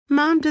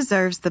Mom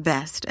deserves the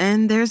best,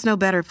 and there's no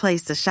better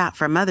place to shop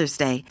for Mother's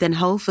Day than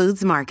Whole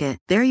Foods Market.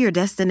 They're your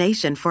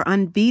destination for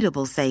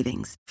unbeatable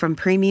savings, from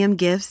premium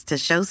gifts to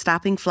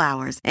show-stopping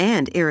flowers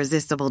and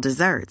irresistible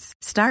desserts.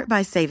 Start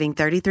by saving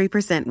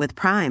 33% with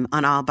Prime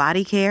on all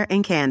body care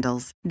and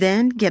candles.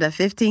 Then get a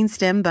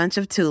 15-stem bunch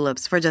of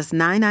tulips for just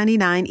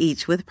 $9.99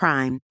 each with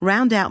Prime.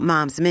 Round out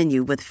Mom's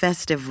menu with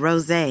festive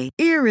rosé,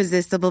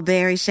 irresistible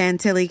berry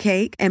chantilly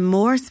cake, and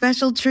more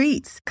special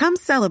treats. Come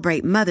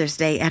celebrate Mother's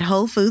Day at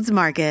Whole Foods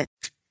Market.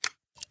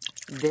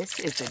 This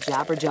is the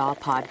Jabberjaw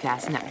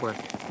Podcast Network.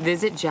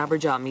 Visit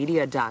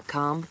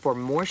jabberjawmedia.com for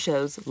more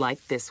shows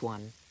like this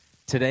one.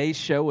 Today's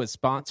show is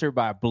sponsored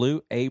by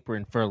Blue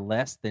Apron. For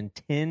less than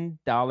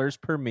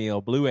 $10 per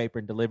meal, Blue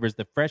Apron delivers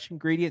the fresh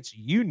ingredients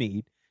you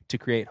need to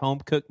create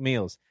home-cooked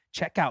meals.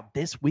 Check out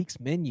this week's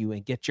menu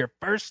and get your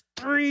first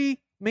 3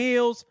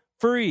 meals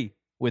free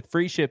with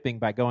free shipping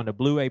by going to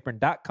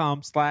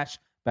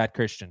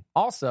blueapron.com/badchristian.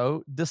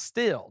 Also,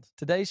 Distilled.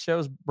 Today's show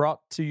is brought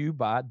to you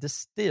by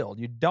Distilled.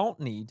 You don't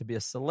need to be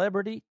a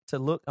celebrity to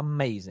look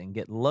amazing.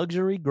 Get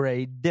luxury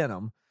grade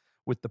denim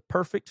with the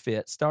perfect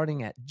fit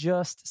starting at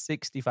just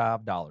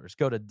 $65.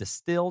 Go to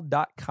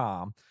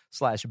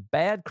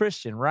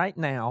distilled.com/badchristian right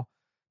now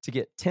to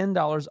get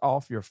 $10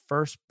 off your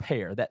first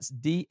pair. That's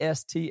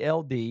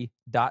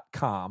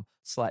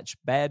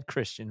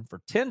dstld.com/badchristian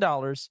for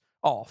 $10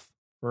 off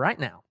right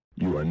now.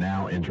 You are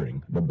now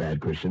entering the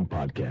Bad Christian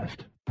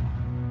Podcast.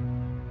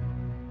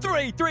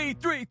 3, 3,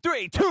 3,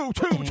 3, 2,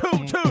 2,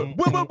 2, 2.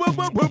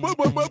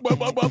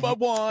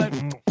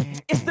 1.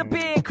 It's the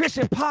Bad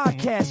Christian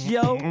Podcast,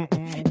 yo.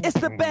 It's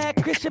the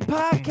Bad Christian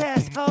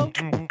Podcast, ho.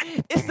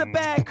 It's the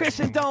Bad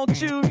Christian,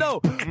 don't you know?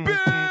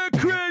 Bad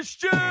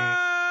Christian!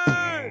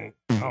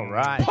 All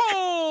right.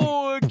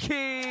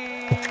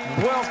 Okay.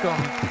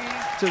 Welcome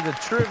to the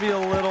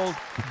trivial little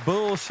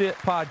bullshit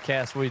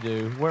podcast we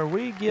do, where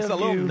we give It's a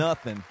little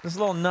nothing. This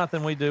little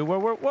nothing we do, where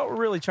what we're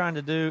really trying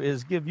to do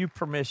is give you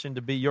permission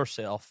to be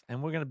yourself,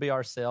 and we're going to be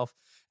ourselves,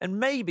 and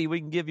maybe we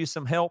can give you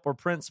some help or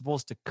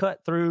principles to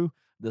cut through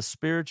the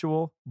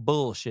spiritual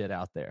bullshit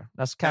out there.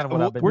 That's kind of what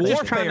I've been We're doing.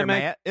 just trying to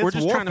make Matt. we're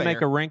just trying to warfare.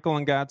 make a wrinkle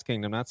in God's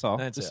kingdom. That's all.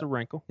 That's just it. a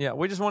wrinkle. Yeah,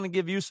 we just want to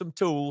give you some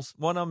tools.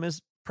 One of them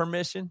is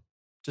permission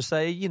to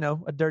say,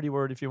 a dirty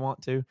word if you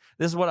want to.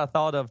 This is what I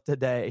thought of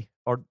today,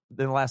 or in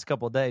the last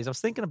couple of days. I was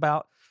thinking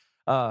about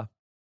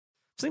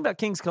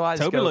King's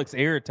Kaleidoscope. Toby looks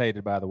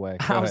irritated, by the way.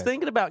 Go I was ahead.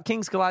 thinking about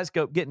King's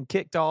Kaleidoscope getting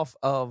kicked off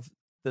of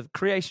the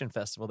Creation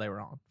Festival they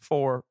were on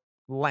for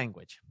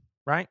language,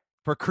 right?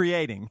 For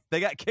creating. They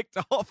got kicked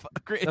off a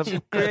Of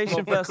creation,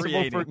 Creation for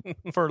Festival creating.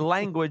 for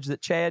language that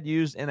Chad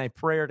used in a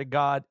prayer to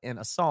God in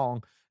a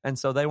song. And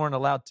so they weren't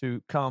allowed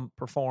to come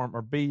perform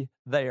or be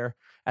there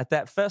at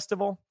that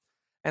festival.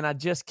 And I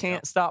just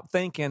can't stop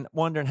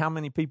wondering how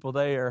many people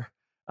there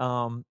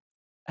how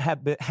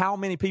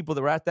many people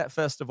that were at that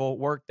festival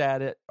worked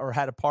at it or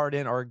had a part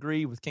in or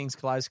agree with King's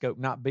Kaleidoscope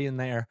not being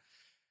there,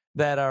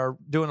 that are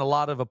doing a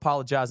lot of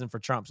apologizing for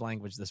Trump's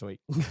language this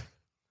week.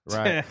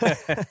 Right.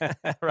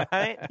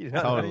 Right? You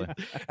know what I mean?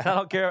 Totally. I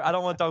don't care. I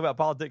don't want to talk about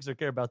politics or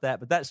care about that,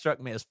 but that struck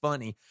me as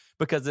funny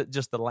because it's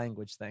just the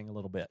language thing a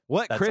little bit.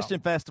 What That's Christian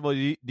all. festival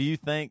do you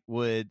think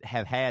would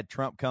have had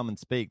Trump come and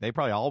speak? They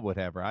probably all would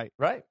have, right?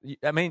 Right.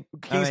 I mean,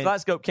 King's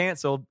Kaleidoscope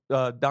canceled.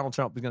 Donald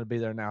Trump is going to be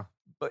there now.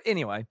 But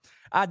anyway,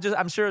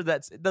 I'm sure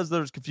those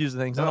are confusing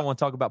things. I don't want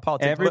to talk about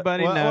politics.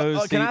 Everybody Well,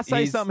 knows. can I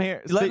say something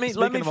here? Let me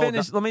Speaking of old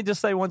finish. Let me just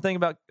say one thing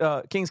about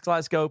King's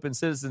Kaleidoscope and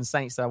Citizen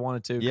Saints that I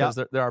wanted to, because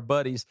they're our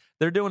buddies.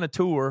 They're doing a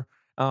tour,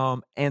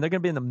 and they're going to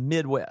be in the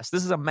Midwest.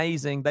 This is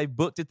amazing. They've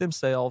booked it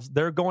themselves.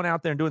 They're going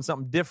out there and doing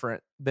something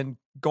different than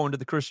going to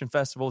the Christian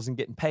festivals and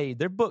getting paid.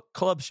 They're booked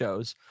club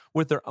shows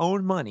with their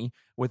own money,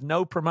 with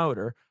no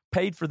promoter,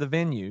 paid for the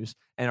venues,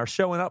 and are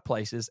showing up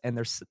places, and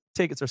their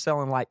tickets are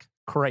selling like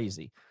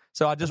crazy.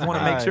 So I just want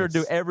to make sure to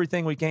do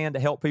everything we can to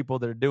help people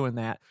that are doing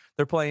that.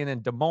 They're playing in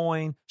Des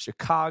Moines,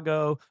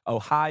 Chicago,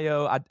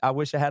 Ohio. I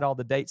wish I had all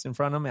the dates in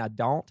front of me. I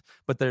don't.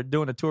 But they're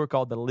doing a tour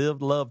called the Live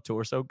Love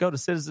Tour. So go to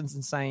Citizens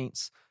and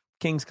Saints,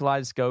 King's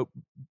Kaleidoscope,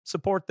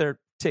 support their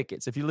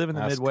tickets. If you live in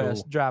the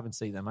Midwest, drive and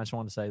see them. I just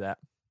want to say that.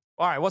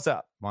 All right, what's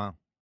up? Wow.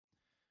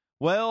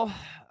 Well,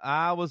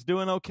 I was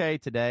doing okay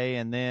today,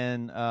 and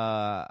then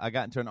I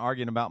got into an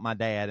argument about my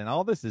dad, and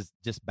all this is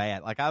just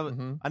bad. Like I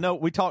know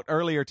we talked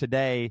earlier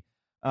today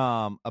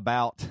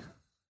about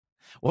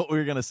what we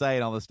were going to say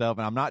and all this stuff,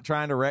 and I'm not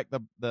trying to wreck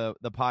the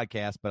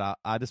podcast, but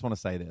I just want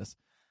to say this.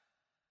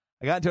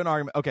 I got into an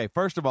argument. Okay,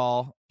 first of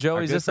all,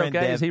 Joey, is this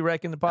okay? Is he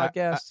wrecking the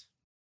podcast?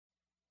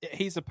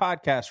 He's a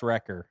podcast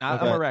wrecker.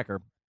 I'm a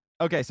wrecker.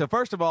 Okay, so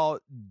first of all,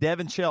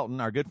 Devin Shelton,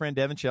 our good friend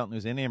Devin Shelton,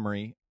 who's in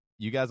Emory,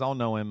 you guys all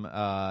know him.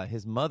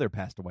 His mother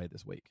passed away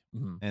this week.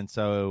 And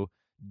so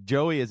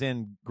Joey is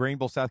in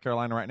Greenville, South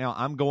Carolina right now.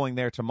 I'm going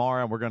there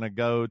tomorrow, and we're going to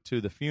go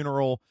to the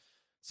funeral,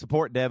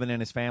 support Devin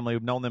and his family.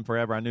 We've known them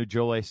forever. I knew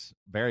Joyce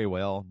very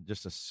well,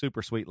 just a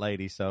super sweet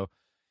lady. So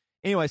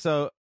anyway,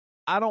 so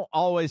I don't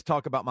always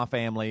talk about my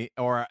family,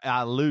 or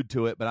I allude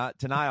to it, but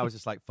tonight I was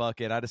just like, fuck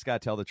it. I just got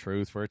to tell the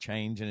truth for a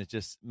change. And it's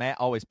just, Matt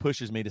always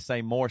pushes me to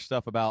say more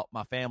stuff about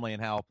my family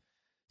and how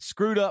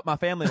screwed up my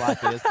family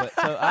life is. But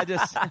so I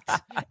just,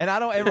 and I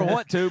don't ever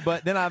want to,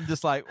 but then I'm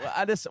just like,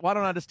 why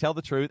don't I just tell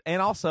the truth?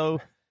 And also,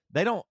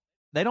 they don't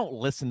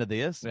listen to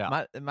this.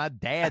 Yeah. My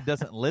dad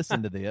doesn't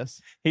listen to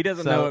this. He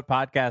doesn't know what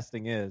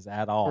podcasting is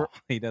at all.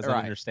 He doesn't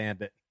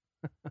understand it.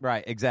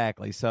 Right,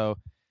 exactly. So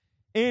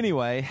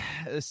anyway,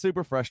 it's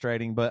super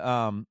frustrating.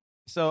 But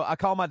so I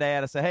call my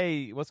dad. I say,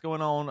 hey, what's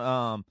going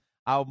on?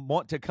 I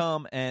want to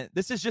come, and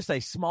this is just a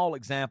small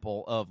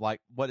example of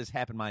like what has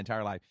happened my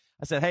entire life.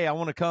 I said, hey, I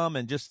want to come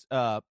and just,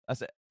 I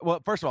said,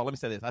 well, first of all, let me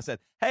say this. I said,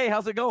 hey,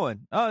 how's it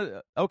going?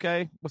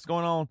 Okay, what's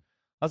going on?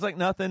 I was like,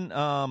 nothing.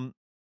 I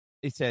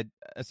said,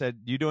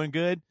 you doing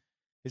good?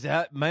 He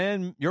said,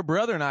 man, your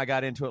brother and I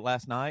got into it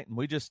last night, and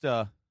we just,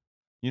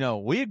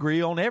 we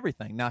agree on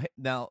everything.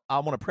 Now, I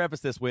want to preface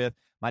this with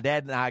my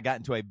dad and I got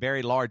into a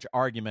very large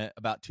argument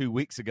about 2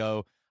 weeks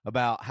ago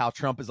about how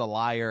Trump is a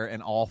liar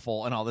and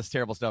awful and all this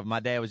terrible stuff. My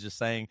dad was just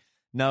saying,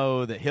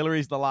 no, that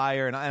Hillary's the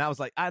liar. And I was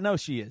like, I know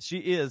she is. She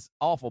is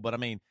awful. But, I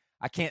mean,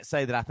 I can't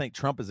say that I think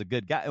Trump is a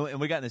good guy.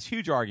 And we got in this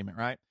huge argument,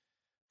 right?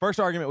 First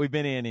argument we've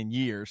been in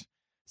years.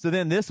 So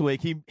then this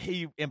week,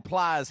 he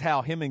implies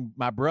how him and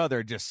my brother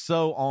are just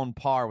so on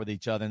par with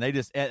each other. And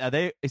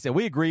he said,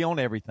 we agree on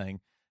everything. And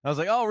I was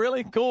like, oh,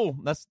 really? Cool.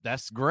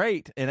 That's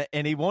great.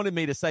 And he wanted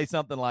me to say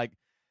something like,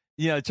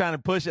 trying to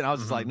push it. And I was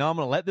just like, no, I'm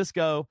going to let this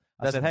go.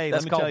 I said, hey,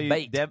 let me tell you.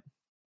 Bait.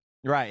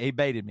 Right. He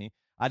baited me.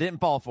 I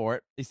didn't fall for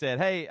it. He said,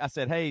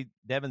 hey,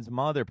 Devin's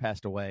mother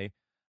passed away.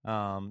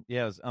 It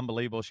was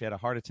unbelievable. She had a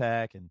heart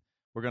attack, and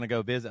we're going to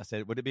go visit. I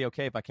said, would it be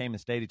okay if I came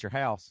and stayed at your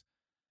house?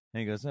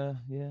 And he goes,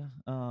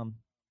 yeah.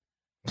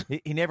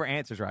 He never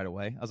answers right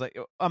away. I was like,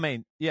 I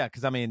mean, yeah,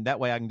 because, I mean, that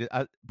way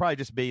I'd probably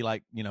just be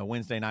like,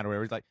 Wednesday night or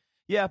whatever. He's like,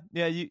 yeah,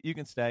 you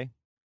can stay.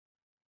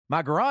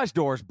 My garage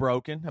door's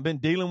broken. I've been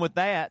dealing with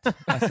that.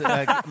 I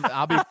said,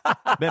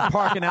 been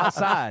parking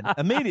outside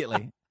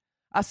immediately.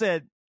 I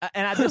said,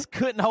 and I just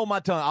couldn't hold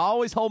my tongue. I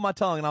always hold my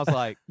tongue, and I was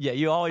like, yeah,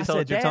 you always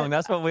hold your tongue.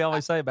 That's what we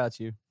always say about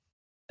you.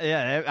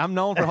 Yeah, I'm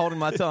known for holding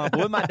my tongue.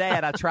 But with my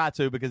dad, I try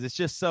to because it's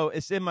just so,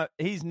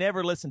 he's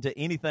never listened to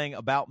anything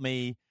about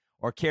me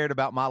or cared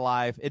about my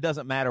life. It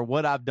doesn't matter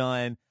what I've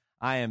done.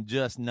 I am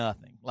just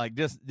nothing. Like,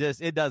 just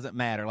it doesn't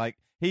matter. Like,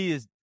 he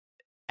is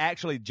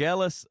actually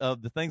jealous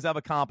of the things I've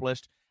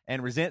accomplished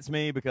and resents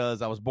me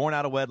because I was born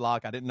out of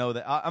wedlock. I didn't know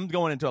that. I'm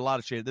going into a lot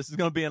of shit. This is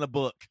going to be in a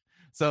book,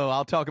 so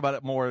I'll talk about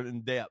it more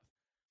in depth.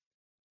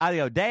 I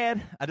go,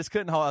 Dad, I just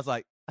couldn't hold.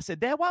 I said,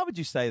 Dad, why would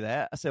you say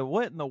that? I said,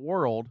 what in the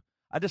world?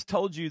 I just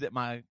told you that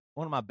one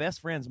of my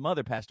best friend's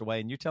mother passed away,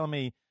 and you're telling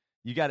me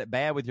you got it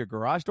bad with your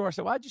garage door? I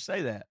said, why'd you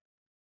say that?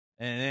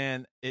 And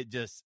then it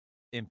just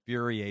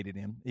infuriated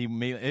him.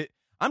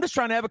 I'm just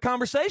trying to have a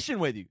conversation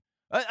with you.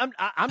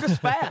 I'm just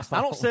fast.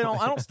 I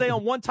don't stay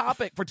on one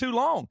topic for too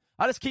long.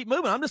 I just keep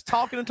moving. I'm just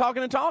talking and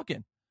talking and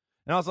talking.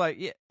 And I was like,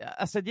 yeah.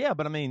 I said, yeah,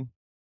 but I mean,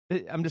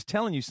 I'm just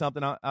telling you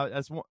something.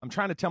 I'm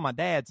trying to tell my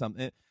dad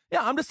something.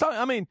 Yeah, I'm just talking.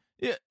 I mean,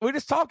 we're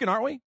just talking,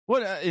 aren't we?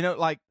 What,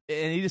 and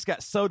he just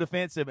got so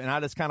defensive, and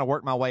I just kind of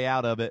worked my way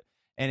out of it.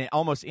 And it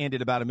almost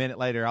ended about a minute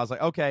later. I was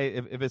like, okay,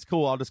 if it's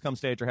cool, I'll just come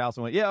stay at your house.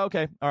 And went, yeah,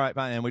 okay, all right,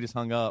 fine. And we just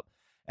hung up.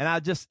 And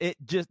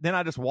then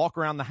I just walk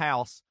around the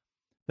house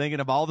thinking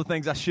of all the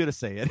things I should have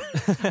said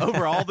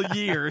over all the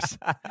years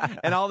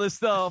and all this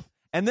stuff.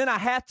 And then I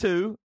had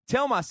to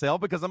tell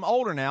myself, because I'm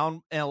older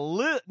now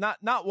and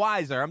not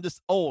wiser, I'm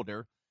just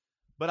older,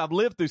 but I've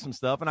lived through some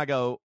stuff. And I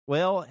go,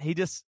 well, he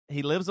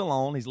lives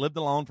alone. He's lived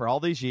alone for all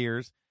these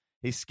years.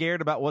 He's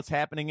scared about what's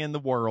happening in the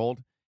world.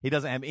 He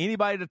doesn't have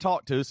anybody to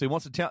talk to. So he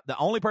wants to tell, the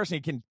only person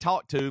he can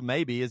talk to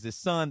maybe is his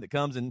son that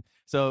comes in.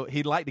 So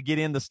he'd like to get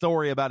in the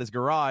story about his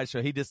garage.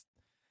 So he just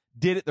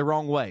did it the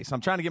wrong way. So I'm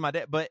trying to get my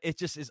dad, but it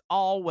just is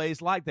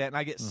always like that. And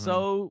I get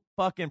so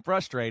fucking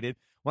frustrated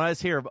when I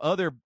just hear of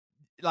other,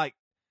 like,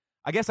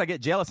 I guess I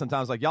get jealous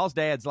sometimes. Like, y'all's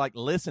dads like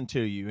listen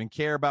to you and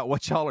care about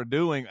what y'all are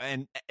doing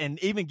and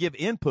even give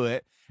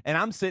input. And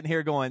I'm sitting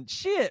here going,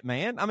 shit,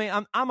 man. I mean,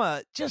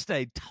 I'm just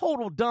a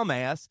total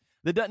dumbass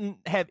that doesn't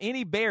have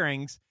any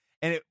bearings.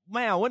 And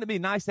wouldn't it be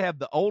nice to have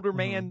the older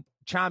man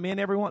chime in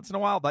every once in a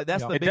while? Like,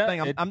 that's the big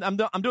thing.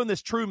 I'm doing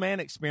this true man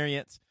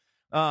experience.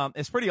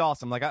 It's pretty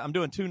awesome. Like, I'm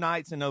doing 2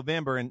 nights in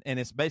November, and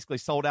it's basically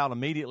sold out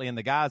immediately. And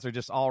the guys are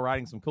just all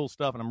writing some cool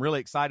stuff, and I'm really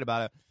excited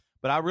about it.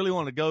 But I really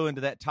want to go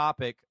into that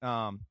topic.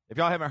 If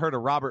y'all haven't heard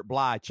of Robert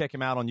Bly, check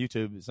him out on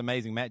YouTube. It's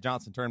amazing. Matt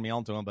Johnson turned me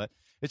on to him. But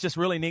it's just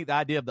really neat, the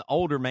idea of the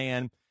older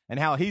man and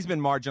how he's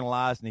been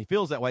marginalized, and he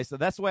feels that way. So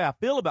that's the way I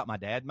feel about my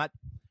dad.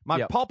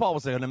 My pawpaw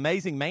was an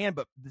amazing man,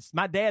 but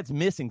my dad's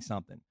missing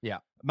something. Yeah.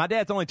 My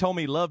dad's only told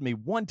me he loved me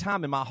one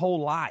time in my whole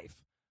life.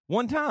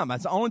 One time.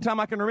 That's the only time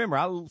I can remember.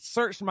 I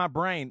searched my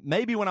brain.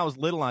 Maybe when I was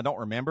little, I don't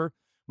remember.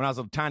 When I was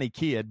a tiny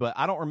kid, but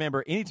I don't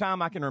remember any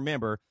time I can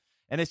remember.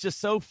 And it's just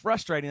so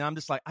frustrating. I'm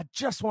just like, I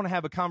just want to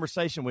have a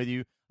conversation with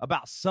you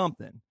about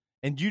something.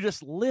 And you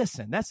just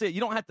listen. That's it.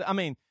 You don't have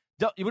to,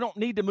 we don't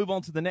need to move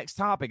on to the next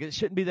topic. It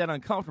shouldn't be that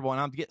uncomfortable.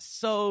 And I get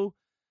so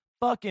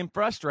fucking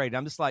frustrated.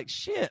 I'm just like,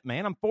 shit,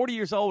 man, I'm 40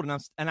 years old.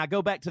 And I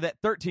go back to that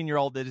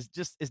 13-year-old that is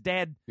just, his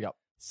dad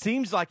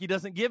seems like he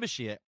doesn't give a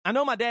shit. I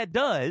know my dad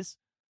does,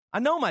 I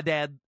know my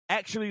dad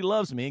actually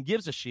loves me and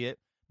gives a shit,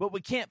 but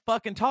we can't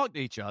fucking talk to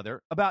each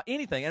other about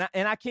anything.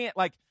 And I can't,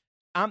 like,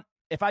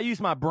 if I use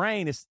my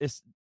brain,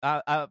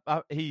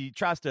 he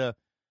tries to,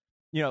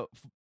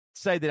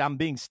 say that I'm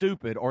being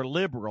stupid or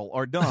liberal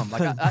or dumb.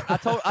 Like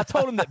I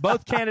told him that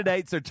both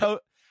candidates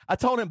I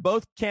told him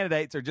both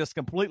candidates are just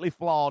completely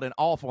flawed and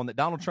awful, and that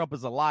Donald Trump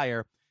is a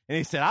liar. And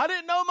he said, I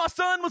didn't know my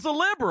son was a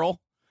liberal.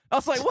 I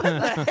was like, what the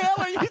hell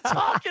are you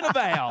talking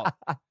about?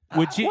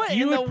 What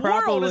in the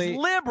world is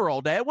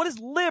liberal, Dad? What is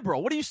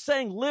liberal? What are you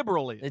saying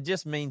liberal is? It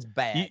just means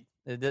bad.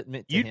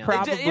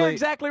 You're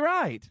exactly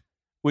right.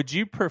 Would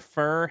you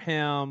prefer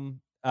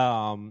him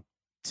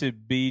to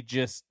be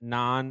just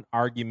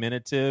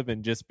non-argumentative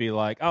and just be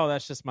like, oh,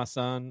 that's just my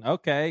son?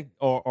 Okay.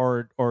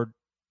 Or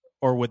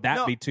would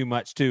that be too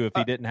much too if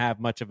he didn't have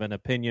much of an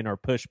opinion or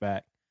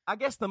pushback? I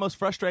guess the most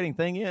frustrating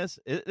thing is,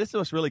 this is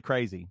what's really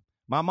crazy.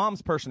 My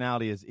mom's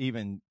personality is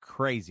even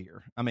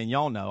crazier. I mean,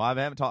 y'all know. I'm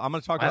going to talk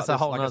about this, a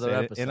whole nother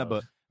episode. In a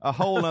book. A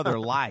whole other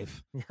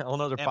life. A whole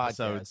nother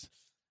podcast.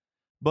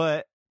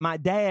 But my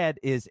dad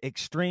is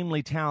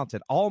extremely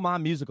talented. All my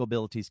musical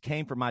abilities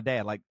came from my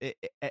dad. Like,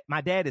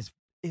 my dad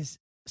is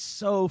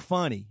so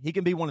funny. He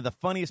can be one of the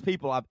funniest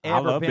people I've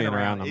ever been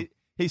around. Him.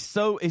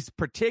 He's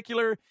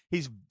particular.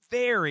 He's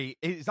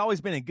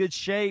always been in good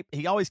shape.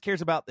 He always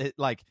cares about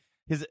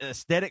his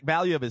aesthetic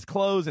value of his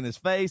clothes and his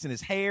face and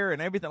his hair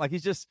and everything. Like,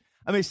 he's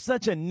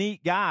such a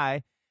neat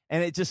guy.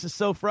 And it just is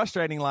so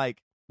frustrating.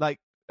 Like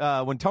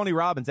when Tony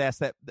Robbins asked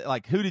that,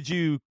 like,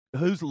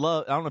 who's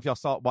love? I don't know if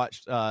y'all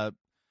watched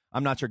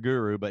I'm Not Your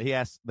Guru, but he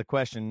asked the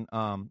question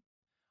on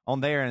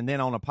there, and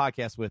then on a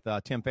podcast with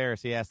Tim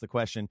Ferriss, he asked the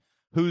question,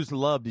 whose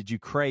love did you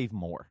crave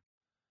more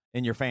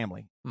in your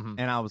family? Mm-hmm.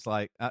 And I was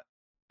like, and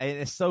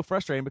it's so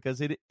frustrating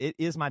because it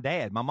is my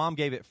dad. My mom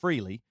gave it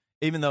freely,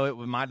 even though it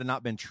might have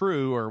not been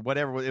true or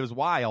whatever. It was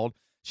wild.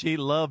 She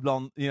loved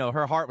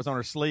her heart was on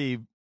her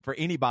sleeve for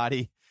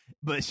anybody,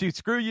 but she'd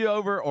screw you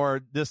over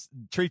or just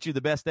treat you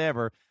the best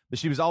ever. But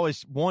she was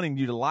always wanting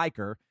you to like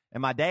her.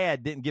 And my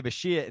dad didn't give a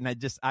shit. And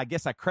I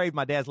guess I craved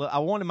my dad's love. I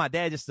wanted my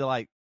dad just to,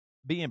 like,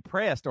 be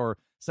impressed or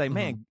say,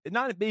 man,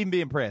 not even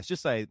be impressed.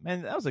 Just say,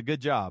 man, that was a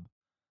good job.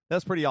 That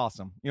was pretty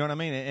awesome. You know what I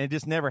mean? And it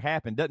just never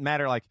happened. Doesn't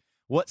matter, like,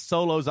 what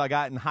solos I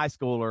got in high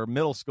school or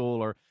middle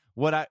school or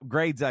what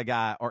grades I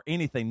got or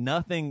anything.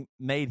 Nothing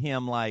made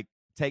him, like,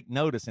 take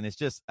notice. And it's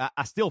just,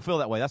 I still feel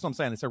that way. That's what I'm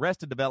saying. It's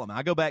Arrested Development.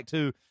 I go back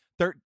to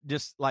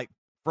just like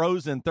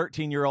frozen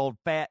 13-year-old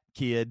fat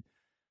kid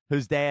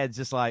whose dad's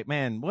just like,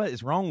 man, what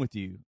is wrong with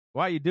you?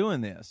 Why are you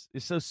doing this?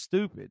 It's so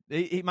stupid.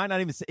 He might not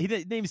even say, he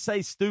didn't even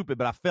say stupid,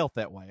 but I felt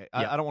that way.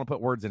 I don't want to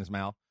put words in his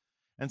mouth.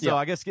 And so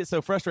I guess get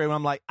so frustrated when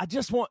I'm like,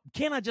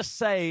 can't I just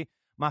say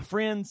my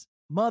friend's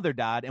mother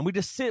died, and we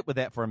just sit with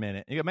that for a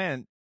minute? And you go,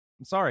 man,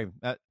 I'm sorry.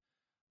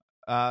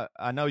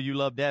 I know you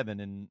love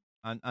Devin, and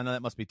I know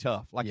that must be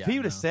tough. Like, if he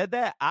would have said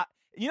that,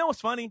 you know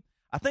what's funny?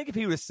 I think if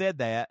he would have said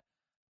that,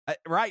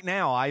 right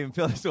now, I even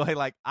feel this way,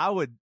 like, I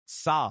would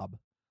sob.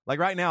 Like,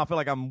 right now, I feel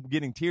like I'm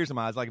getting tears in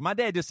my eyes. Like, if my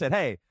dad just said,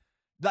 hey,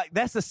 like,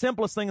 that's the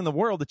simplest thing in the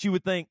world that you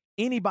would think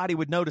anybody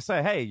would know to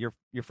say, hey, your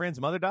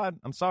friend's mother died?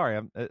 I'm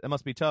sorry. It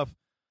must be tough.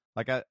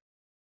 Like,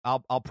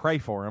 I'll pray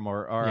for him,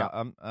 or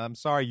I'm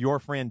sorry your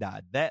friend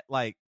died. That,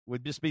 like,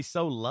 would just be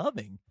so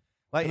loving.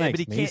 Like, but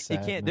he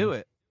can't do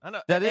it. I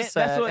know. That is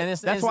sad.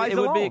 That's why it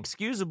would be alone.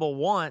 Excusable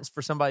once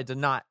for somebody to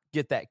not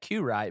get that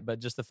cue right, but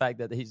just the fact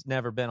that he's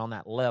never been on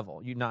that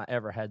level, you've not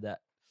ever had that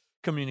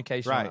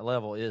communication on that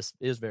level is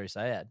very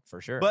sad,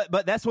 for sure.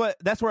 But that's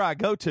where I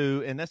go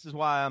to, and this is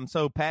why I'm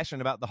so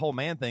passionate about the whole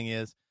man thing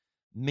is,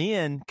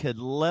 men could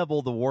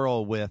level the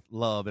world with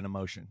love and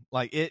emotion.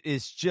 Like, it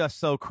is just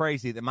so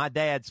crazy that my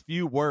dad's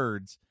few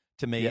words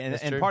to me,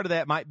 and part of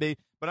that might be,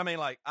 but I mean,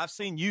 like, I've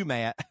seen you,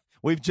 Matt,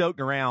 we've joked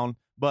around,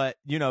 but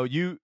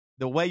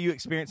the way you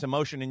experience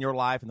emotion in your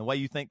life and the way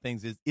you think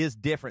things is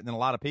different than a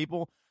lot of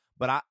people.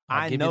 But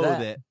I know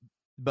that.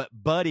 But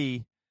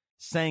Buddy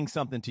saying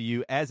something to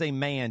you as a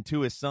man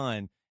to his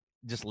son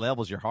just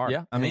levels your heart.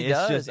 Yeah, I mean, he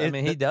does.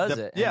 He does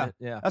it. Yeah,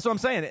 that's what I'm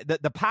saying.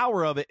 The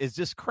power of it is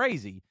just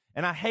crazy.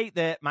 And I hate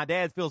that my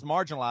dad feels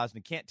marginalized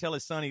and can't tell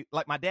his son.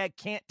 Like, my dad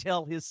can't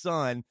tell his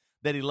son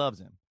that he loves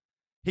him.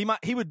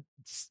 He would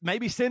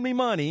maybe send me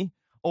money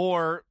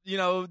or,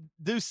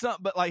 do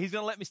something, but, like, he's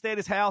going to let me stay at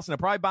his house and he'll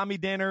probably buy me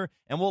dinner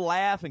and we'll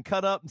laugh and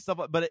cut up and stuff.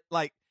 But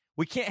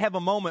we can't have a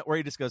moment where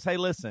he just goes, hey,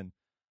 listen,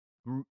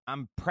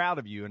 I'm proud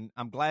of you and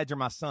I'm glad you're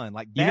my son.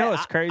 Like, that,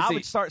 it's crazy. I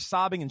would start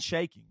sobbing and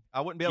shaking.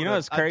 I wouldn't be able to.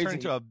 It's crazy. I'd turn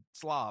into a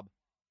slob.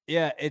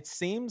 Yeah, it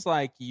seems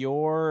like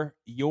your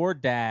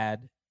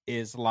dad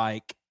is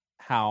like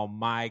how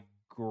my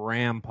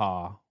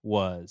grandpa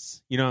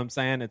was. You know what I'm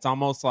saying? It's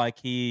almost like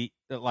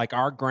like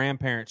our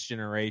grandparents'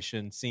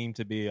 generation seemed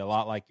to be a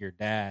lot like your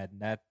dad.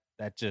 And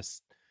that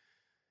just,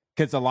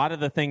 because a lot of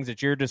the things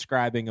that you're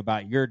describing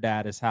about your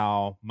dad is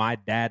how my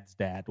dad's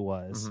dad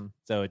was. Mm-hmm.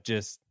 So it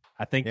just,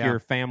 I think your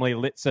family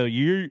lit. So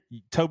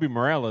Toby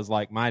Morella is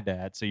like my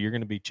dad. So you're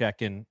going to be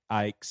checking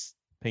Ike's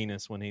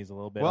penis when he's a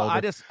little bit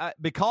older. Well,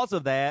 because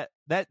of that's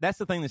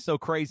the thing that's so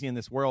crazy in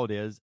this world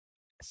is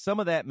some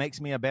of that makes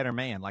me a better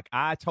man. Like,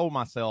 I told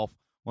myself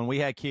when we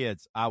had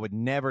kids, I would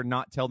never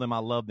not tell them I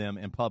love them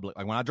in public.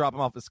 Like, when I drop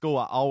them off at school,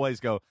 I always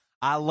go,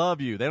 I love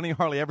you. They don't even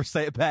hardly ever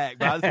say it back,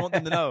 but I just want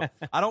them to know.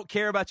 I don't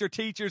care about your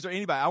teachers or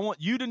anybody. I want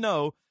you to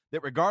know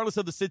that regardless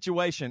of the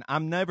situation,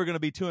 I'm never going to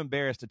be too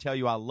embarrassed to tell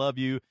you I love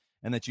you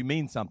and that you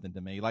mean something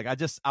to me. Like,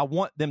 I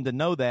want them to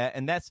know that.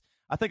 And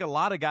I think a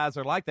lot of guys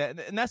are like that.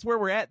 And that's where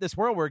we're at this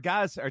world where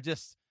guys are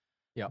just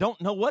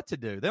don't know what to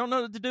do. They don't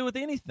know what to do with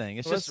anything.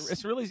 It's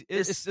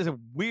it's a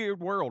weird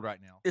world right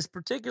now. It's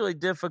particularly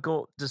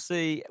difficult to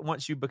see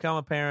once you become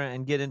a parent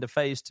and get into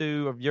phase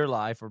 2 of your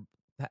life, or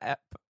at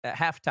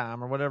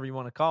halftime, or whatever you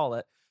want to call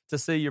it, to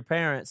see your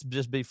parents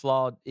just be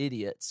flawed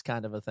idiots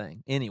kind of a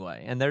thing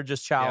anyway. And they're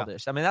just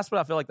childish. I mean, that's what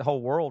I feel like the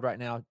whole world right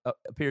now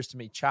appears to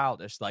me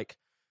childish, like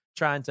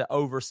trying to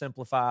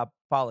oversimplify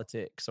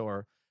politics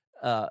or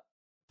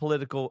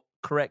political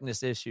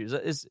correctness issues.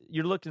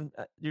 You're looking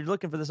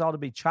for this all to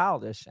be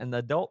childish, and the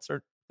adults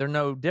they're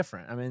no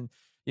different. I mean,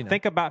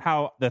 think about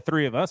how the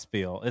three of us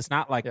feel. It's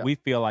not like we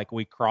feel like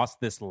we crossed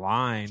this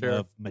line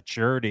of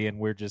maturity and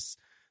we're just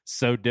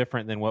so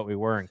different than what we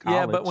were in college.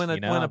 Yeah, but when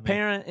a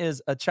parent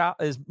is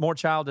more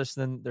childish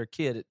than their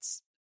kid,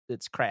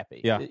 it's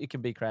crappy. Yeah, it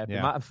can be crappy.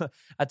 Yeah.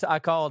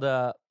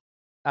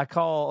 I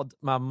called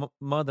my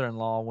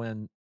mother-in-law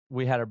when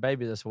we had our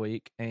baby this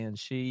week, and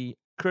she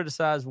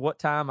criticized what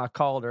time I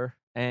called her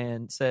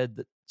and said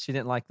that she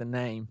didn't like the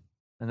name,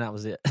 and that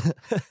was it.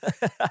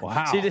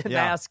 Wow. She didn't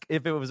ask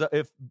if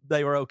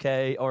they were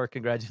okay or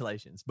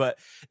congratulations. But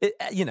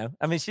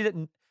I mean, she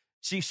didn't.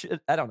 She should.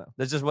 I don't know.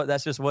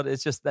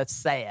 That's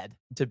sad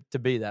to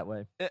be that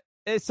way.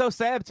 It's so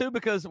sad too,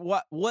 because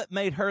what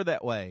made her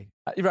that way?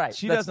 Right.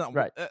 She doesn't.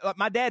 Right.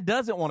 My dad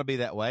doesn't want to be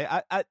that way.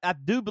 I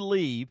do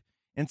believe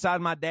inside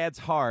my dad's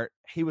heart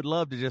he would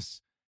love to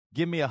just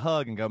give me a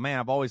hug and go, "Man,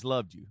 I've always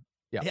loved you."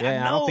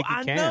 Yeah.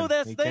 I know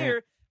that's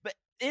there. But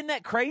isn't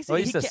that crazy? Well,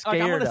 he's just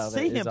scared I'm going of to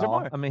see him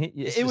tomorrow. I mean,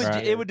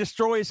 it would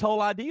destroy his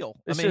whole ideal.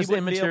 It's I mean, just he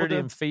wouldn't immaturity be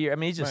able and fear. I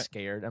mean, he's just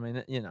scared. I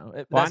mean,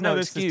 Well, that's I know no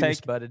this is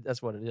excuse, but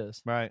that's what it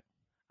is. Right.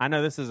 I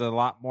know this is a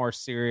lot more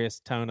serious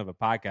tone of a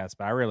podcast,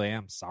 but I really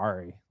am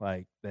sorry.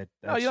 Like that.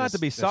 No, you don't have to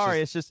be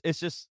sorry.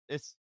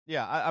 It's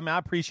yeah. I mean, I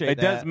appreciate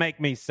it. That. Does make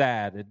me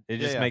sad. It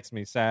just makes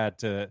me sad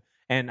to.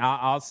 And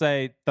I'll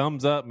say,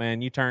 thumbs up,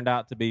 man. You turned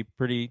out to be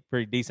pretty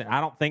decent.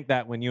 I don't think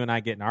that when you and I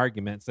get in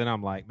arguments, then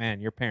I'm like,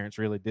 man, your parents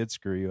really did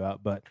screw you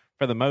up. But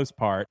for the most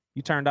part,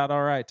 you turned out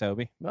all right,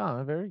 Toby.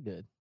 Oh, very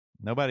good.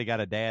 Nobody got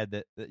a dad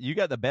that you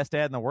got the best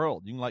dad in the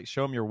world. You can like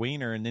show him your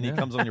wiener, and then he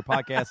comes on your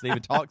podcast and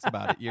even talks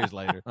about it years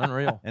later.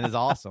 Unreal. And it's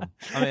awesome.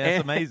 I mean,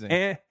 that's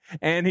amazing.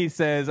 And he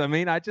says, I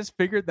mean, I just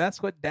figured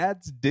that's what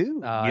dads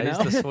do. He's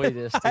the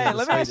sweetest. Hey,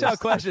 let me ask y'all a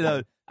question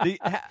though.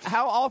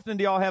 How often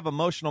do y'all have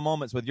emotional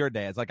moments with your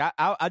dads? Like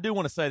I do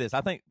want to say this.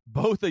 I think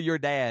both of your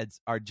dads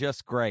are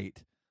just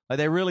great. Like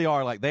they really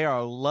are. Like they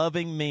are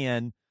loving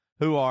men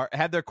who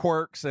have their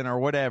quirks and or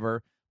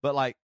whatever. But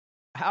like,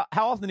 how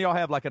often do y'all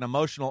have like an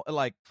emotional,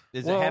 like,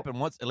 does it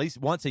happen at least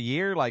once a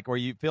year, like where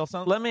you feel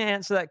something? Let me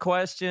answer that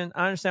question.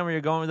 I understand where you're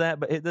going with that,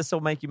 but this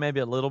will make you maybe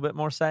a little bit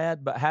more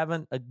sad. But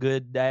having a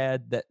good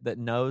dad that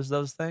knows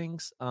those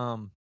things,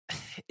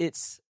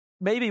 it's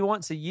maybe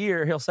once a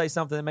year he'll say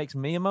something that makes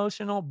me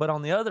emotional. But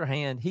on the other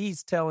hand,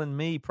 he's telling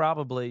me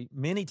probably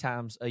many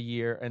times a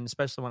year, and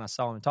especially when I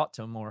saw him and talked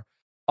to him more,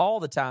 all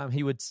the time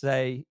he would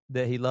say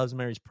that he loves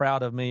me or he's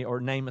proud of me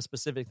or name a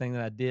specific thing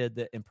that I did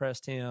that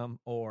impressed him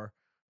or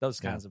those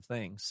kinds of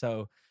things.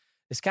 So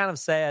it's kind of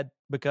sad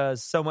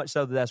because so much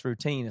so that's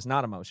routine. It's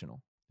not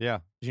emotional. Yeah.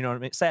 You know what I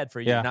mean? Sad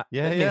for you. Yeah. Not,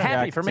 Yeah.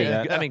 Happy for me.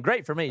 I mean,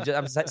 great for me.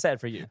 I'm sad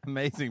for you.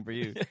 Amazing for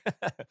you.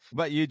 What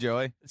about you,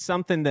 Joey?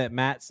 Something that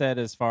Matt said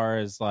as far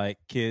as like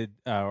kid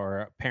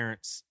or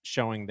parents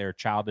showing their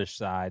childish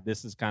side,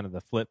 this is kind of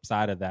the flip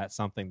side of that.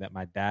 Something that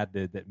my dad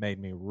did that made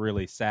me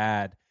really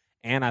sad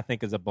and I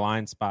think is a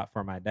blind spot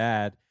for my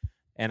dad.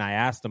 And I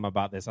asked him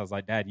about this. I was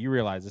like, Dad, you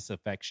realize this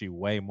affects you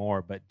way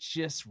more. But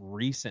just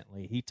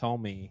recently he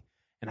told me,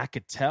 and I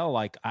could tell,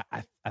 like,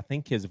 I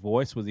think his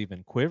voice was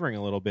even quivering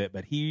a little bit,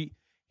 but he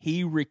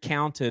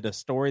recounted a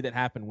story that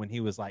happened when he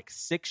was like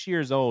 6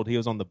 years old. He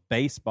was on the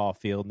baseball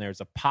field and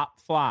there's a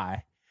pop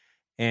fly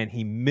and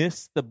he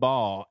missed the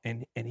ball.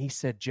 And he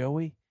said,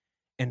 Joey,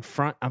 in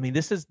front, I mean,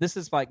 this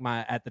is like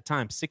my, at the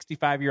time,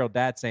 65-year-old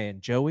dad saying,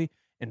 Joey,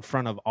 in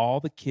front of all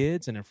the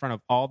kids and in front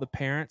of all the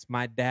parents,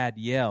 my dad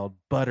yelled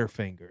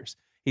Butterfingers.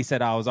 He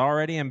said, I was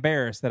already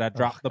embarrassed that I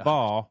dropped the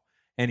ball.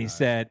 And he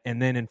said,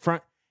 and then in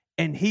front,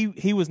 and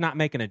he was not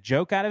making a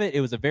joke out of it.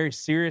 It was a very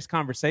serious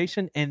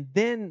conversation. And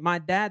then my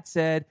dad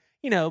said,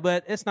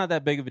 but it's not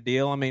that big of a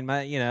deal. I mean,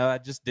 I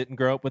just didn't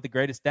grow up with the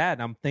greatest dad.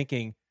 And I'm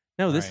thinking,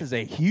 no, this is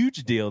a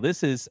huge deal.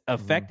 This has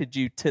affected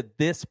you to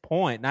this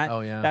point.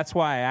 And that's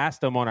why I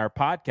asked him on our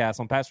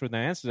podcast on Pastor with No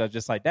Answers. I was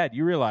just like, Dad,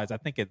 you realize I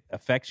think it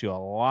affects you a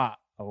lot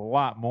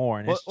more.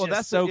 And it's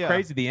just so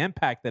crazy the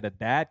impact that a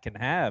dad can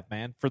have,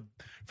 man,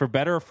 for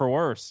better or for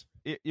worse.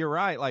 You're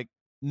right. Like,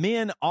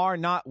 men are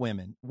not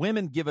women.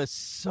 Women give us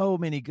so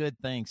many good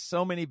things,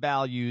 so many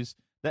values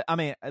that, I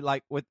mean,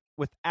 like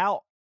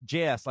without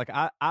Jess, like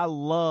I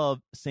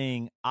love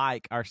seeing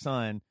Ike, our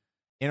son,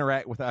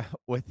 interact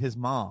with his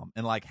mom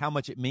and like how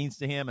much it means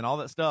to him and all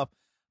that stuff.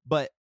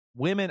 But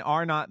women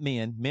are not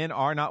men. Men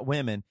are not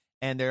women.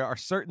 And there are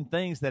certain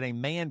things that a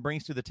man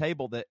brings to the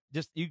table that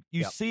just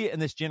you see it in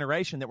this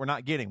generation that we're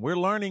not getting. We're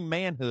learning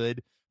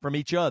manhood from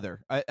each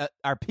other,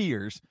 our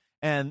peers.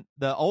 And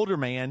the older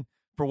man,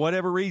 for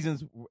whatever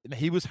reasons,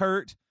 he was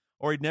hurt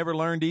or he'd never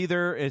learned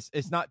either.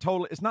 It's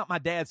not my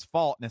dad's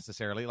fault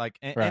necessarily. Like,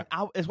 and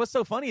what's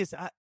so funny is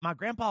my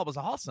grandpa was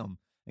awesome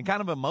and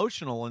kind of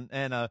emotional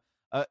and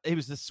he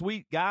was a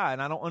sweet guy.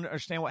 And I don't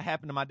understand what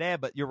happened to my dad,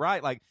 but you're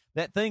right. Like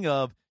that thing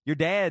of your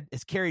dad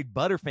has carried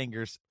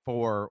Butterfingers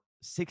for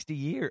 60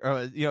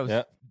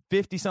 years,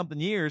 50 something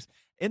years.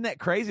 Isn't that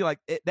crazy? Like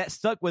that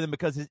stuck with him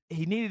because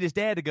he needed his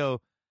dad to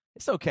go,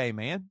 it's okay,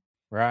 man.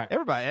 Right.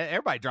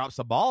 Everybody drops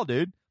the ball,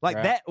 dude. Like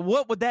that.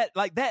 What would that,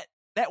 like that,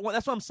 that's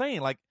what I'm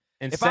saying. Like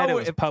instead it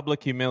was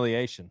public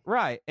humiliation.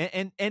 Right.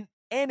 And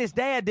his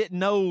dad didn't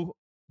know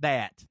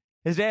that.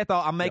 His dad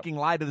thought, I'm making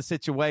light of the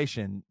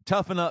situation.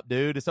 Toughen up,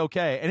 dude. It's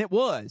okay. And it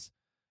was.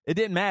 It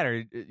didn't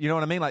matter. You know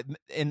what I mean? Like,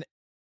 and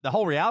the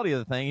whole reality of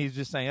the thing, he's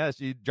just saying,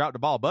 you dropped the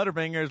ball.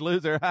 Butterfingers,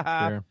 loser.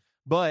 Sure.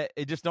 But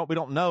we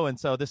don't know. And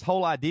so this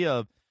whole idea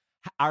of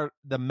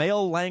the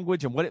male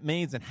language and what it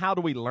means and how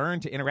do we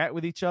learn to interact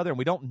with each other, and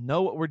we don't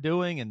know what we're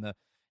doing,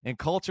 and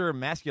culture and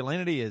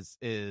masculinity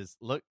is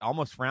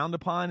almost frowned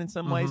upon in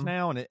some ways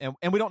now,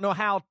 and we don't know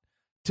how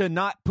to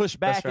not push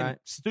back in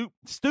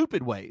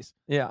stupid ways.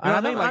 Yeah, you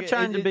know I'm not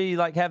trying to be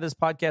like have this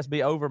podcast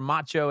be over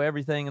macho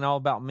everything and all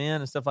about men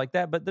and stuff like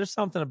that. But there's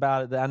something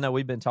about it that I know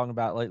we've been talking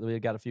about lately.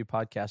 We've got a few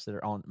podcasts that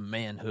are on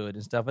manhood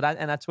and stuff. But I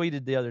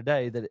tweeted the other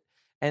day that,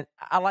 and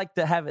I like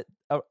to have it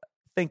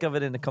think of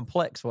it in a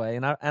complex way.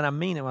 And I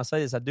mean it when I say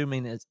this. I do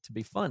mean it to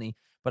be funny.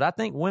 But I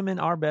think women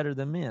are better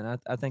than men.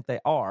 I think they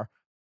are.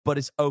 But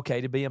it's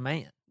okay to be a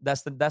man.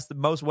 That's the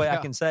most way I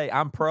can say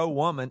I'm pro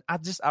woman.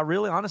 I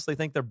really honestly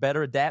think they're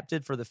better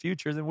adapted for the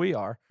future than we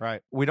are.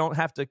 Right. We don't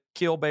have to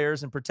kill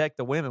bears and protect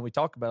the women we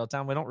talk about all the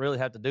time. We don't really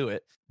have to do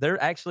it. They're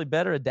actually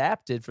better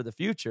adapted for the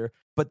future,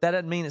 but that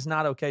doesn't mean it's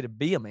not okay to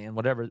be a man,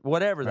 whatever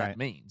that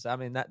means. I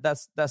mean,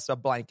 that's a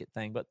blanket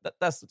thing, but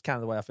that's kind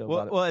of the way I feel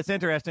about it. Well, it's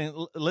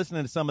interesting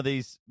listening to some of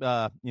these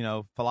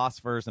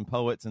philosophers and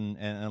poets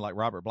and like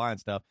Robert Bly and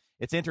stuff.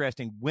 It's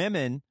interesting.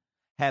 Women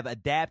have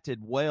adapted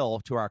well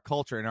to our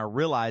culture and are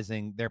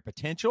realizing their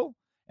potential,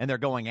 and they're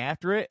going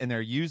after it, and they're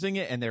using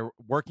it, and they're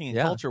working in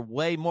culture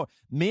way more.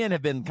 Men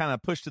have been kind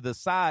of pushed to the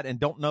side and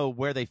don't know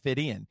where they fit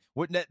in.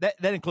 That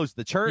includes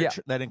the church,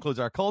 that includes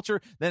our culture,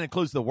 that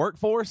includes the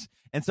workforce.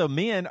 And so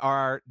men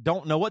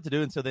don't know what to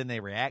do, and so then they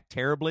react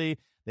terribly.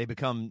 They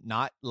become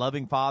not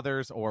loving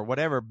fathers or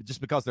whatever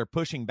just because they're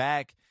pushing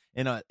back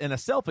in a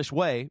selfish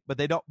way, but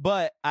they don't.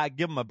 But I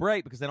give them a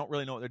break because they don't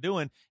really know what they're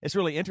doing. It's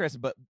really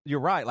interesting, but you're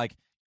right. Like,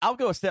 I'll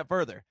go a step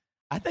further.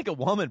 I think a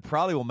woman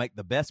probably will make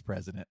the best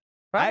president.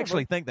 Probably. I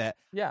actually think that.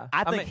 Yeah.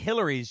 I think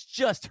Hillary's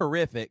just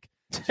horrific.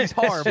 She's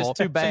horrible. It's just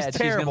too bad. She's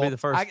terrible. She's going to be the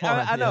first one.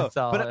 I know.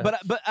 Yeah,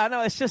 but I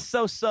know it's just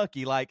so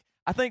sucky. Like,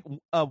 I think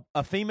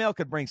a female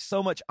could bring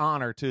so much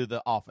honor to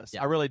the office.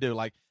 Yeah. I really do.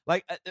 Like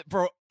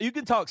you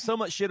can talk so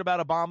much shit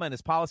about Obama and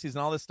his policies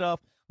and all this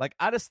stuff. Like,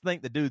 I just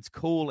think the dude's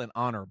cool and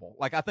honorable.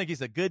 Like, I think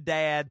he's a good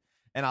dad.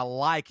 And I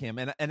like him,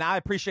 and I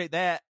appreciate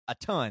that a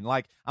ton.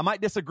 Like, I might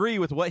disagree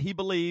with what he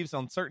believes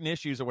on certain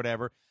issues or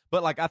whatever,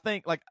 but like, I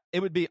think like it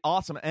would be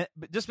awesome. And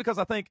just because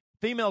I think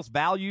females'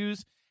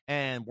 values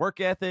and work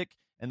ethic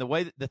and the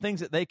way that the things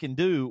that they can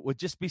do would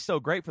just be so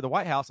great for the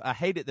White House. I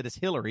hate it that it's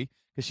Hillary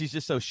because she's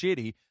just so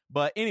shitty.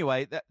 But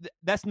anyway,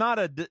 that's not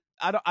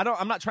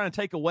I'm not trying to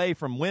take away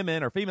from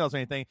women or females or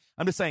anything.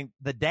 I'm just saying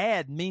the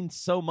dad means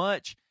so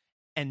much.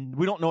 And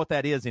we don't know what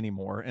that is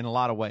anymore in a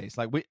lot of ways.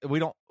 Like we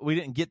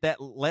didn't get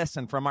that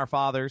lesson from our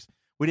fathers.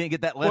 We didn't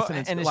get that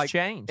lesson. And it's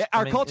changed.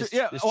 Our culture, it's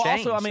changed.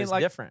 Also, I mean, it's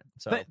like different.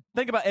 So.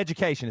 Think about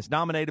education. It's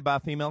dominated by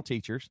female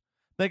teachers.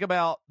 Think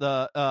about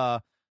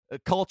the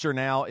culture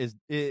now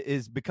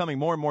is becoming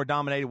more and more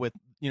dominated with,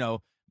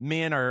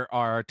 men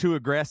are too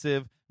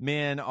aggressive.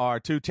 Men are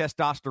too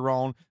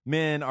testosterone.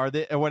 Men are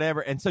or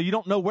whatever. And so you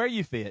don't know where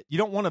you fit. You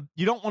don't want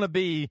to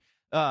be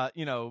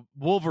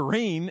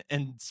Wolverine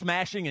and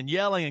smashing and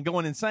yelling and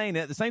going insane.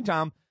 At the same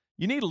time,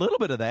 you need a little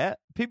bit of that.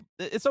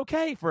 It's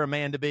okay for a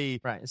man to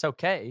be right. It's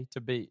okay to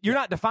be. You're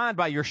not defined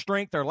by your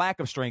strength or lack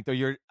of strength, or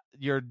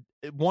you're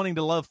wanting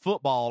to love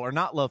football or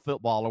not love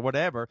football or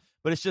whatever.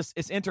 But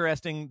it's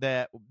interesting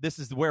that this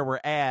is where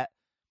we're at,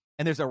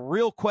 and there's a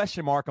real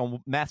question mark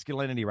on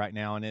masculinity right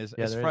now, and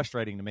it's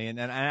frustrating to me. And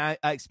I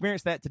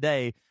experienced that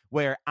today,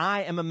 where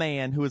I am a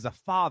man who is a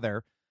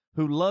father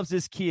who loves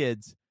his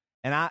kids.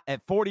 And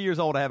at 40 years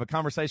old, I have a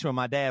conversation with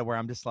my dad where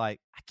I'm just like,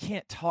 I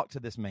can't talk to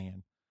this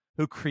man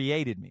who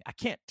created me. I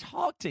can't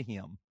talk to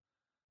him.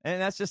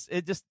 And that's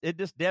it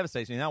just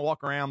devastates me. And I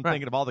walk around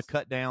thinking of all the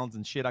cut downs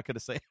and shit I could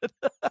have said.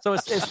 So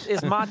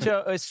it's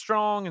macho, it's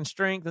strong and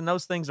strength, and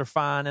those things are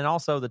fine. And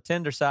also the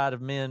tender side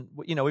of men,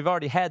 we've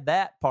already had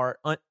that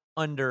part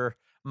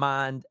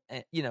undermined.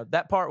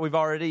 That part we've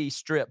already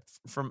stripped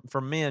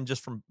from men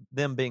just from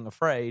them being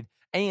afraid.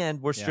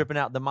 And we're stripping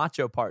out the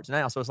macho parts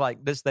now. So it's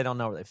like this, they don't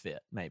know where they fit,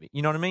 maybe.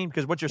 You know what I mean?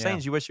 Because what you're saying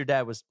is you wish your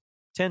dad was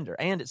tender,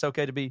 and it's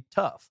okay to be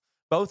tough.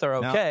 Both are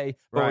okay,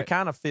 but we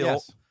kind of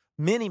feel,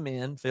 many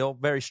men feel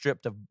very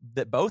stripped of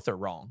that both are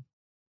wrong,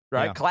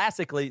 right? Yeah.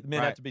 Classically,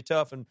 men have to be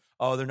tough and,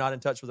 they're not in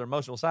touch with their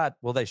emotional side.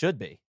 Well, they should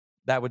be.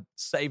 That would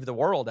save the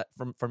world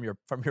from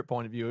your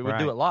point of view. It would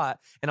do a lot.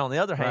 And on the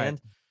other hand,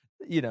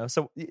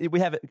 so we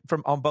have it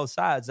from on both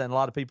sides, and a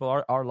lot of people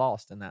are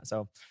lost in that.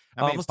 So,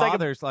 I mean, let's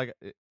fathers like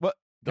what?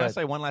 Can I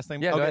say one last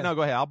thing? Yeah, okay, no,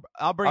 go ahead.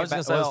 I'll bring it back. I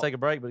was going to say let's take a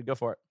break, but go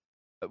for it.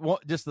 Well,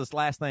 just this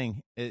last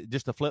thing,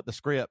 just to flip the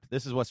script.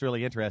 This is what's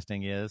really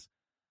interesting is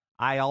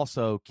I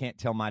also can't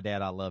tell my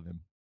dad I love him.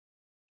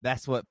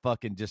 That's what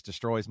fucking just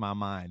destroys my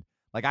mind.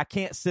 Like, I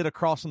can't sit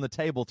across from the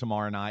table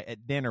tomorrow night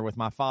at dinner with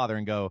my father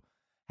and go,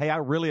 hey, I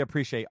really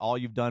appreciate all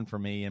you've done for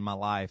me in my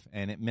life,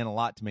 and it meant a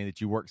lot to me that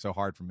you worked so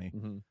hard for me.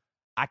 Mm-hmm.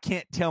 I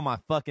can't tell my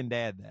fucking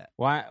dad that.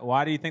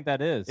 Why do you think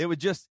that is?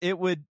 It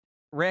would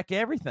wreck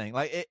everything.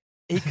 Like,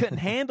 he couldn't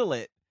handle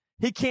it.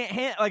 He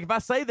can't like, if I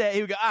say that,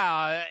 he would go,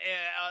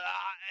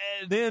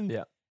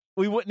 then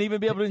we wouldn't even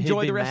be able to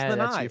enjoy the rest of the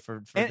night.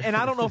 And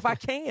I don't know if I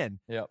can.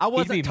 I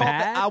wasn't taught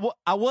that.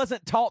 I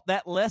wasn't taught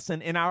that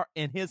lesson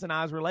in his and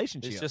I's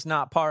relationship. It's just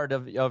not part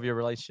of your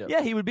relationship.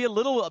 Yeah, he would be a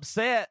little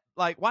upset.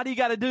 Like, why do you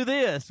got to do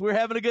this? We're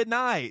having a good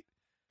night.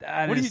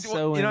 That is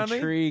so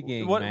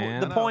intriguing,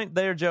 man. The point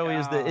there, Joey,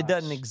 is that it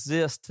doesn't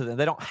exist to them.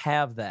 They don't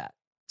have that.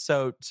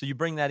 So you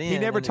bring that in. He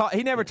never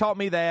taught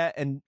me that,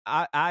 and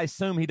I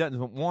assume he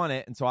doesn't want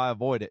it, and so I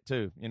avoid it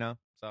too.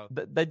 So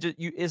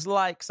it's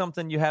like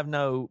something you have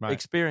no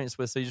experience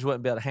with, so you just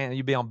wouldn't be able to handle.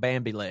 You'd be on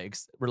Bambi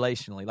legs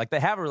relationally. Like,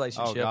 they have a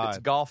relationship. It's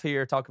golf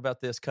here, talk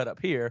about this, cut up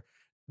here.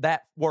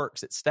 That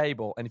works. It's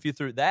stable. And if you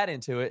threw that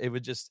into it, it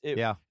would just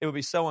it would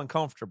be so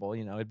uncomfortable.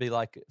 It'd be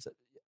like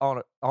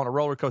on a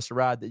roller coaster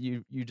ride that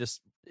you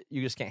just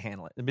can't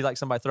handle it. It'd be like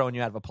somebody throwing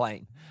you out of a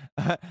plane.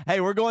 Hey,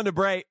 we're going to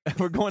break.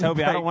 We're going Toby,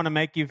 to break. I don't want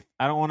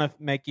to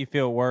make you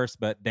feel worse,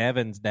 but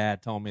Devin's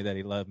dad told me that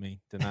he loved me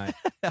tonight.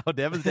 Oh,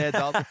 Devin's dad's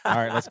awesome. All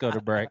right, let's go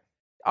to break.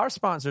 Our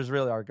sponsors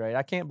really are great.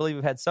 I can't believe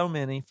we've had so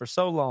many for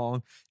so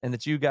long, and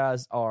that you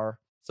guys are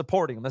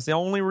supporting them. That's the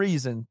only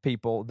reason,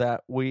 people,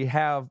 that we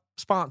have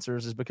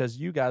sponsors, is because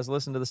you guys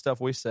listen to the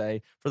stuff we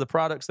say for the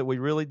products that we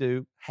really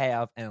do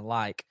have and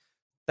like.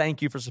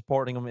 Thank you for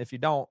supporting them. If you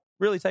don't,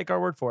 really take our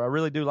word for it. I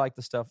really do like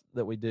the stuff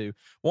that we do.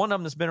 One of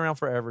them that's been around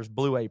forever is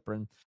Blue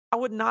Apron. I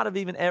would not have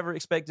even ever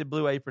expected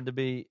Blue Apron to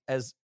be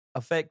as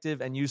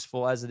effective and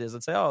useful as it is.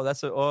 I'd say,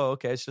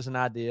 okay, it's just an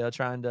idea,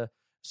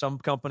 some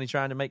company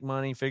trying to make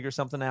money, figure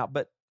something out.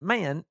 But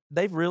man,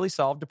 they've really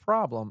solved a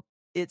problem.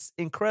 It's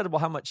incredible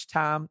how much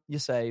time you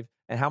save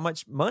and how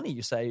much money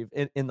you save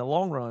in the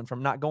long run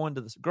from not going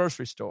to the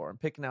grocery store and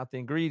picking out the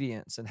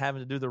ingredients and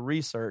having to do the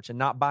research and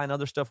not buying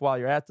other stuff while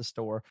you're at the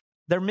store.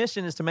 Their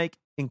mission is to make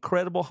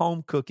incredible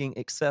home cooking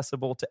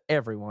accessible to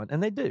everyone,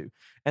 and they do.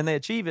 And they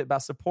achieve it by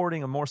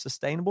supporting a more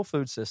sustainable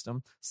food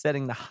system,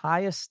 setting the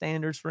highest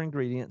standards for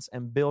ingredients,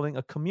 and building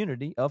a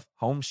community of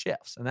home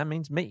chefs. And that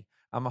means me.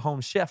 I'm a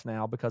home chef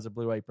now because of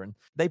Blue Apron.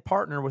 They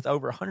partner with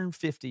over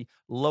 150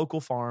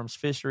 local farms,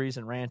 fisheries,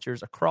 and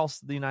ranchers across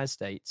the United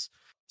States.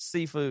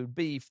 Seafood,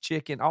 beef,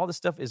 chicken, all this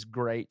stuff is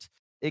great.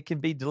 It can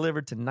be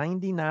delivered to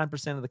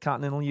 99% of the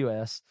continental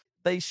U.S.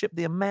 They ship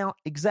the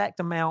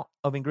exact amount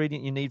of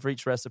ingredient you need for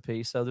each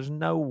recipe, so there's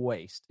no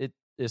waste.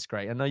 It's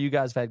great. I know you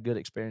guys have had good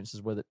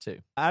experiences with it too.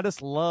 I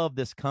just love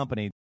this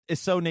company.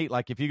 It's so neat.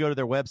 Like, if you go to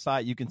their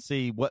website, you can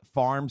see what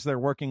farms they're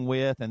working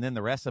with, and then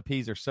the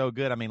recipes are so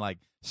good. I mean, like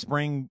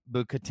spring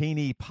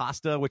bucatini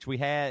pasta, which we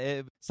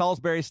had,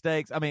 Salisbury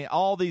steaks. I mean,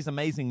 all these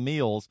amazing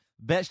meals.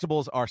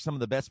 Vegetables are some of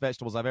the best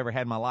vegetables I've ever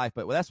had in my life.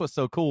 But that's what's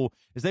so cool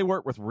is they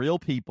work with real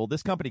people.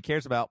 This company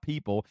cares about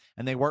people,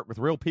 and they work with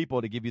real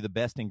people to give you the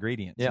best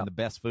ingredients and the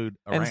best food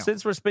around. And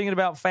since we're speaking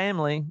about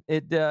family,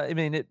 it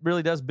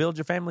really does build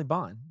your family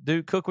bond.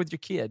 Cook with your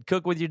kid,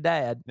 cook with your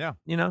dad. Yeah,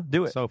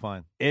 do it. So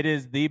fun. It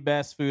is the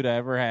best food I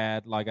ever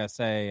had, like I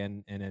say,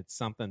 and it's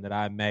something that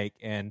I make,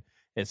 and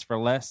it's for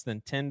less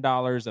than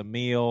 $10 a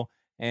meal.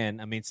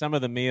 And I mean, some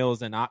of the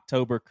meals in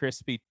October: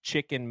 crispy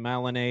chicken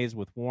Milanese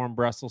with warm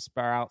Brussels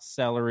sprouts,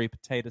 celery,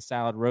 potato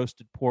salad,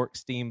 roasted pork,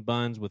 steamed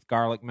buns with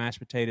garlic mashed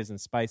potatoes, and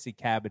spicy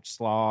cabbage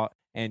slaw.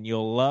 And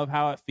you'll love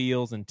how it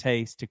feels and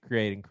tastes to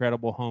create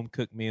incredible home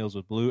cooked meals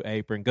with Blue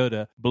Apron. Go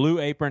to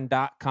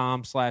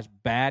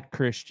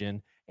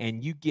blueapron.com/badchristian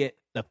and you get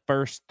the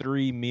first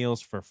 3 meals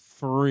for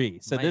free.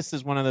 So this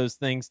is one of those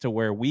things to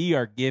where we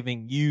are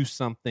giving you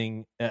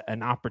something,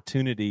 an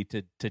opportunity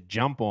to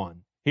jump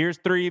on. Here's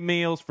 3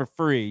 meals for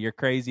free. You're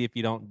crazy if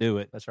you don't do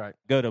it. That's right.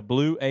 Go to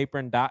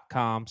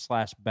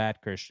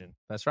blueapron.com/badchristian.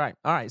 That's right.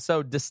 All right.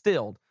 So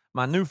Distilled,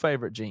 my new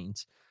favorite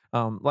jeans.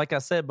 Like I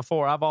said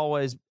before, I've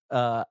always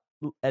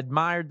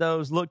admired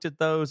those, looked at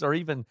those, or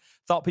even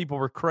thought people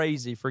were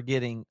crazy for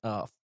getting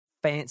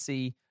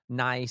fancy,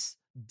 nice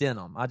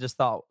denim. I just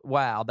thought,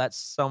 wow, that's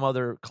some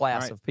other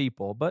class of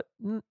people, but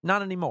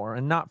not anymore,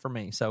 and not for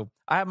me. So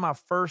I have my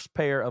first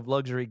pair of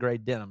luxury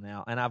grade denim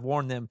now, and I've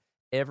worn them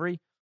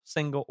every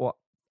single,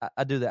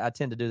 I do that. I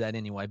tend to do that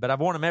anyway. But I've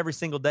worn them every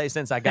single day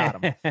since I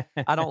got them.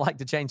 I don't like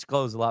to change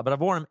clothes a lot, but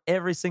I've worn them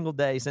every single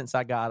day since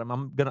I got them.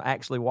 I'm going to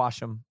actually wash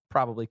them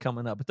probably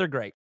coming up, but they're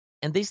great.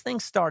 And these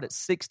things start at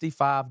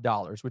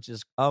 $65, which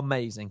is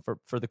amazing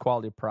for the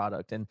quality of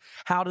product. And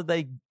how do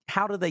they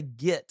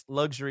get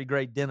luxury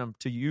grade denim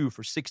to you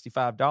for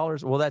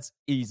 $65? Well, that's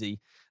easy.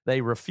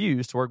 They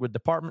refuse to work with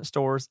department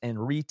stores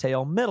and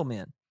retail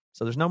middlemen.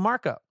 So there's no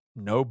markup,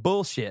 no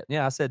bullshit.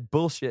 Yeah, I said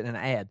bullshit in an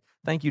ad.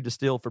 Thank you,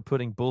 Distill, for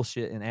putting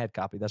bullshit in ad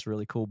copy. That's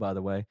really cool, by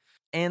the way.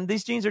 And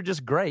these jeans are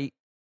just great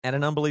at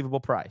an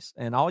unbelievable price.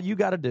 And all you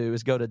got to do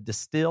is go to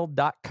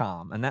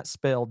distill.com, and that's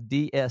spelled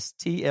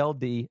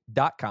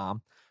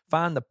DSTLD.com.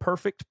 Find the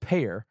perfect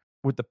pair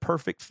with the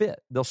perfect fit.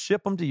 They'll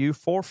ship them to you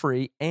for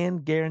free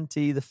and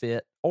guarantee the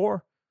fit,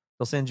 or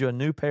they'll send you a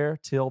new pair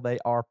till they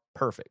are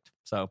perfect.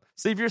 So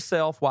see for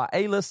yourself why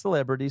A-list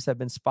celebrities have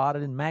been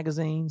spotted in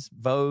magazines,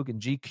 Vogue,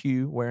 and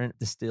GQ wearing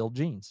Distilled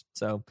jeans.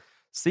 So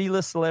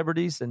C-list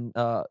celebrities and,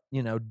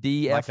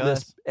 D, like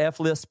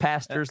F-list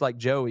pastors like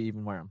Joey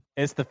even wear them.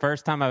 It's the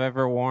first time I've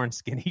ever worn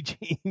skinny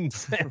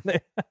jeans.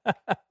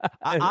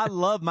 I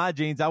love my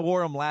jeans. I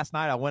wore them last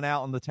night. I went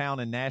out in the town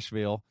in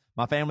Nashville.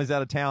 My family's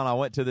out of town. I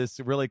went to this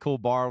really cool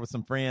bar with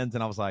some friends,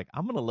 and I was like,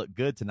 I'm going to look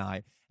good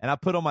tonight. And I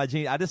put on my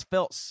jeans. I just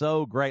felt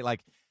so great.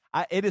 Like,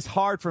 it is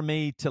hard for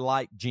me to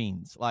like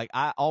jeans. Like,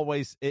 I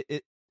always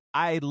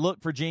I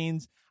look for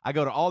jeans. I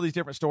go to all these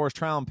different stores,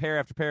 try on pair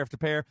after pair after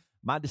pair.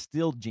 My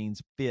Distilled jeans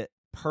fit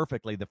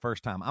perfectly the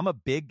first time. I'm a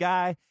big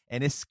guy,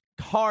 and it's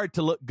hard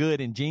to look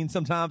good in jeans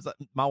sometimes.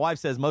 My wife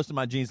says most of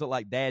my jeans look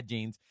like dad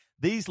jeans.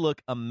 These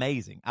look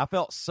amazing. I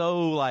felt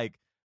so, like,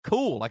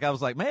 cool. Like, I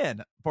was like,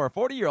 man, for a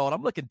 40-year-old,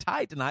 I'm looking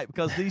tight tonight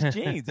because of these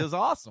jeans. It was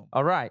awesome.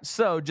 All right.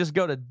 So just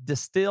go to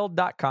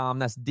distilled.com.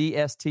 That's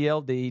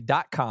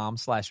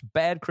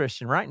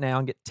DSTLD.com/badchristian right now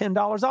and get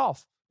 $10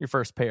 off your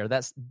first pair.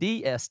 That's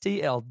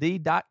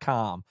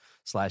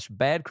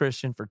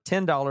DSTLD.com/badchristian for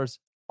 $10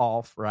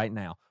 off right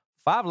now.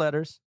 5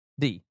 letters,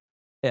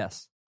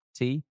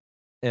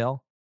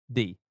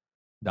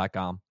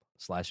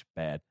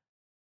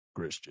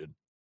 DSTLD.com/badchristian.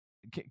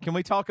 Can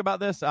we talk about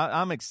this?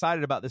 I'm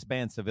excited about this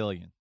band,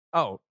 Civilian.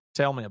 Oh,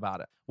 tell me about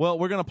it. Well,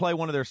 we're going to play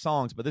one of their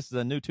songs, but this is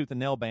a new Tooth and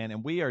Nail band,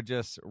 and we are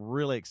just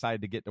really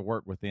excited to get to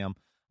work with them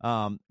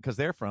because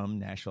they're from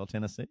Nashville,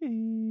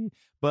 Tennessee.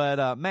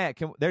 But, Matt,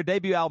 their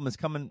debut album is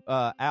coming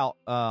out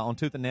on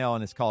Tooth and Nail,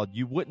 and it's called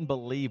You Wouldn't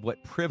Believe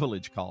What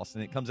Privilege Costs,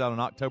 and it comes out on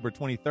October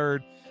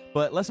 23rd.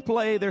 But let's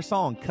play their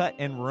song, Cut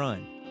and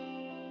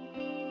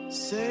Run.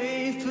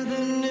 Save for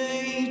the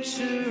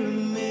nature of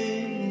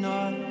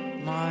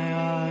midnight, my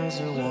eyes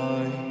are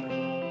wide.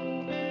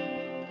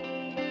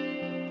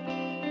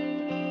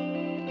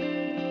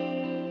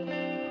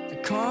 The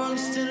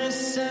constant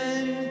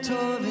ascent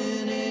of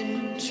an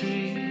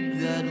intrigue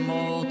that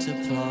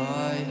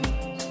multiplies.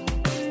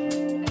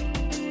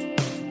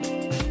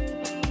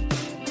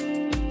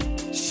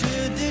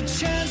 Should the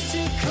chance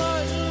to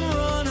cut and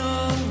run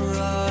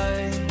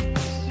arise,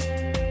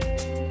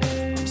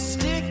 I'm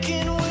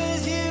sticking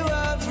with you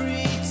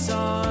every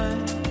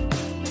time.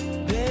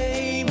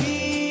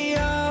 Baby, I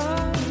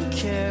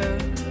care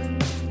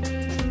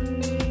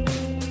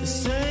the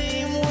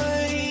same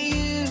way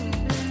you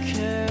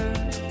care.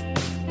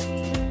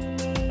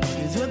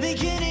 You're the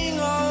beginning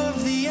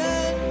of the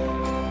end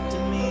to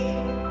me,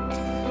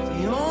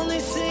 the only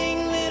thing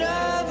that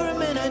ever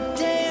meant a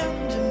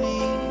damn to me.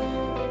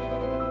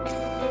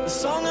 The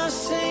song I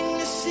sing,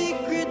 the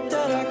secret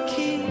that I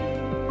keep,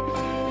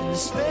 and the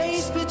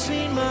space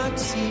between my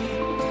teeth,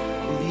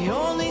 you're the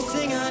only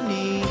thing I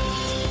need.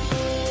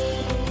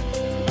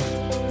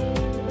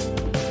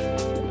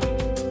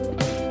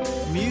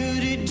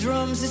 Muted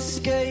drums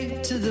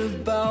escape to the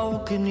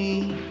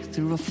balcony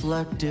through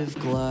reflective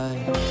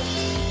glass.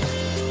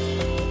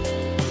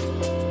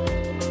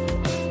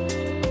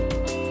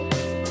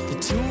 The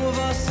two of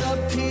us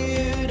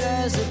appeared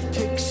as a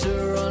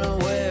picture,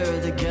 unaware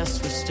the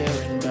guests were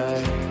staring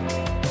back.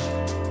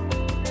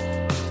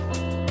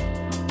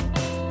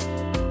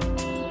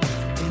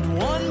 And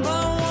one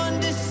by one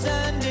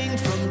descending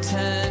from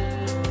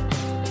 10,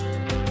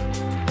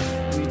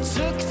 we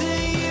took the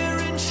year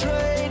and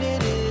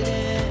traded it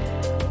in.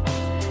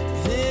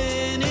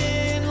 Then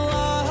in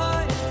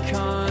like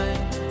kind,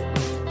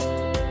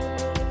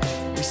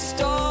 we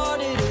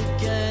started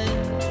again.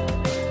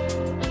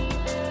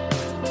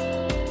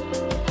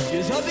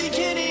 You're the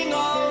beginning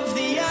of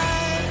the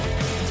end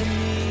to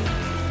me,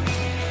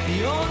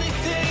 the only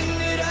thing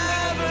that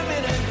ever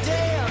meant a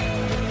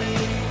damn to me.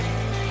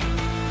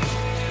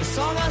 The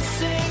song I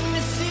sing,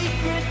 the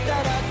secret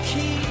that I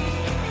keep,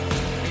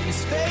 the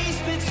space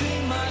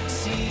between my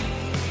teeth,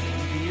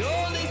 the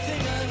only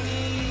thing I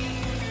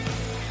need,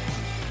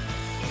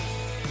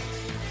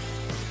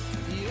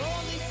 the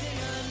only thing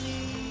I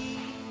need.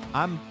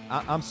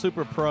 I'm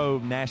super pro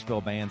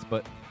Nashville bands,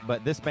 but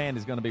this band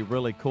is going to be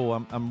really cool.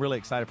 I'm really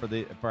excited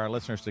for our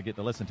listeners to get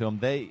to listen to them.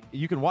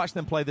 You can watch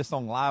them play this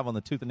song live on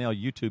the Tooth and Nail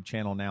YouTube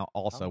channel now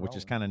also, which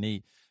is kind of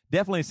neat.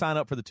 Definitely sign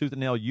up for the Tooth and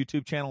Nail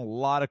YouTube channel. A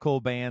lot of cool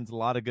bands, a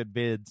lot of good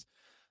vids.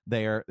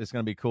 there. It's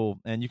going to be cool.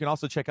 And you can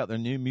also check out their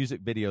new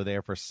music video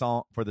there for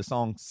the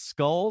song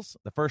Skulls,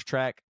 the first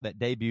track that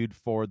debuted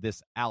for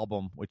this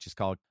album, which is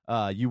called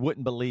You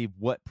Wouldn't Believe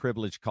What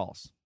Privilege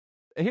Costs.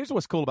 Here's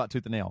what's cool about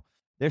Tooth and Nail.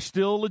 They're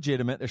still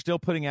legitimate. They're still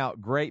putting out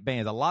great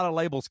bands. A lot of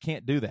labels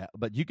can't do that,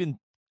 but you can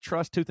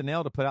trust Tooth and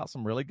Nail to put out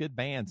some really good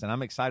bands, and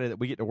I'm excited that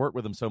we get to work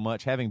with them so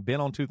much. Having been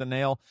on Tooth and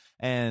Nail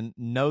and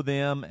know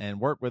them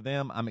and work with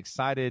them, I'm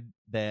excited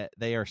that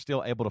they are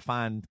still able to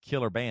find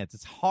killer bands.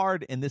 It's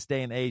hard in this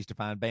day and age to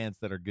find bands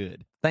that are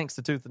good. Thanks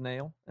to Tooth and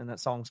Nail, and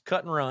that song's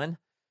Cut and Run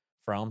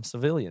from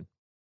Civilian.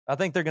 I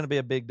think they're going to be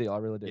a big deal. I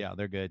really do. Yeah,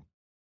 they're good.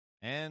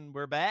 And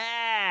we're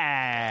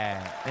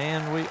back.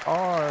 And we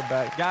are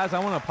back. Guys, I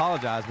want to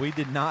apologize. We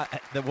did not,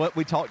 what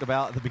we talked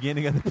about at the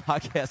beginning of the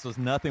podcast was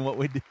nothing what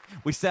we did.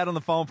 We sat on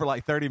the phone for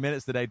like 30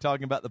 minutes today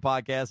talking about the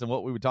podcast and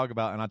what we would talk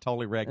about, and I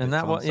totally wrecked it. And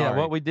that was,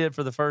 what we did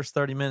for the first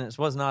 30 minutes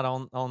was not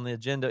on the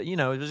agenda. You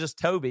know, it was just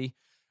Toby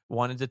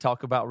wanted to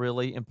talk about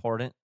really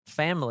important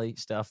family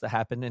stuff that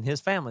happened in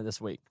his family this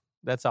week.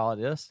 That's all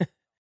it is.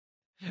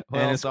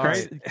 Well, and it's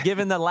great.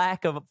 Given the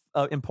lack of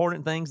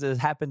important things that has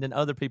happened in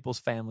other people's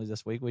families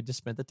this week, we just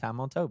spent the time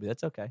on Toby.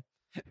 That's okay.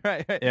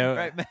 Right. Yeah,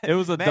 right. It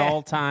was a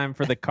dull time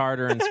for the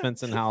Carter and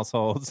Svensson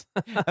households.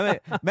 I mean,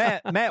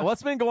 Matt,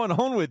 what's been going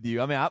on with you?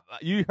 I mean,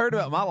 you heard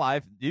about my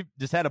life. You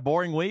just had a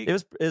boring week.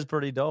 It was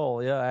pretty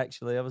dull. Yeah,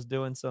 actually, I was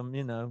doing some,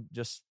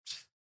 just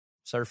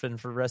surfing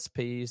for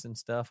recipes and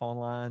stuff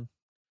online,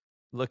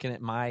 looking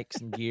at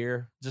mics and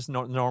gear, just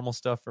normal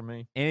stuff for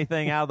me.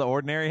 Anything out of the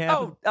ordinary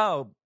happened?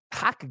 Oh,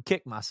 I could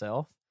kick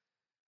myself.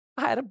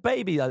 I had a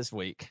baby this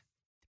week.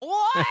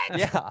 What?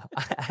 Yeah,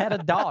 I had a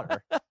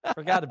daughter.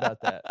 Forgot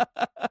about that.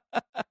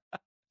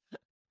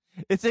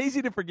 It's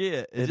easy to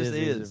forget. It just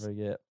easy is. to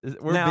forget.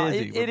 We're now,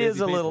 busy. It is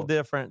a little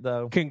different,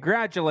 though.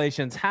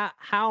 Congratulations.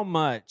 How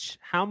much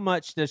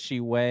does she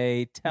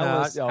weigh? Tell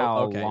us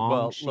how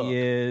long she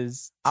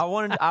is. I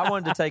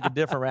wanted to take a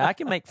different route. I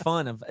can make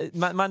fun of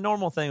my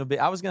normal thing would be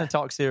I was going to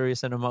talk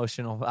serious and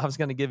emotional. I was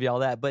going to give you all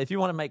that. But if you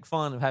want to make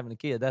fun of having a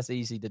kid, that's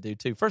easy to do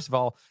too. First of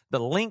all, the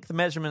length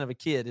measurement of a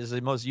kid is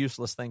the most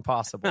useless thing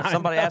possible.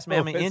 Somebody asked me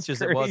how many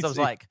inches it was. I was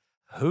like,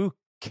 who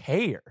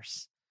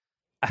cares?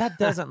 That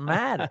doesn't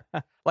matter.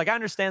 Like, I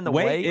understand the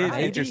weight is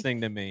maybe.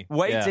 interesting to me.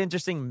 Weight's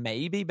interesting,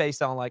 maybe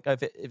based on like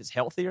if it's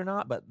healthy or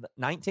not. But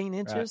 19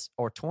 inches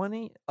or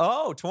 20?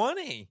 Oh,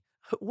 20.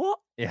 What?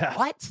 Yeah.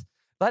 What?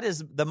 That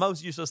is the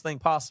most useless thing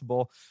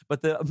possible.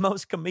 But the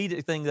most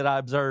comedic thing that I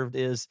observed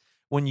is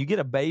when you get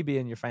a baby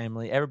in your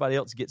family, everybody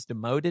else gets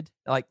demoted.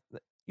 Like,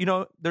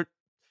 you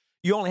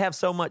only have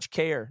so much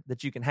care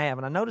that you can have.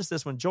 And I noticed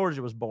this when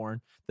Georgia was born,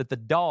 that the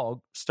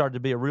dog started to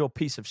be a real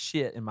piece of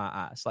shit in my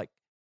eyes. Like,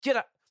 get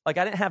up. Like,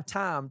 I didn't have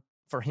time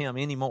for him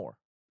anymore.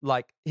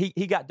 Like,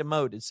 he got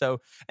demoted. So,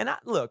 and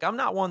I'm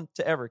not one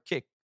to ever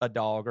kick a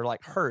dog or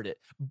like hurt it,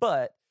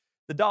 but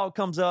the dog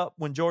comes up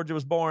when Georgia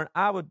was born,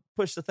 I would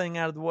push the thing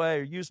out of the way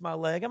or use my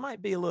leg. I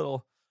might be a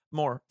little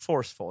more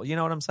forceful. You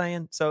know what I'm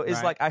saying? So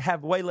it's like I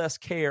have way less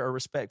care or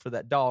respect for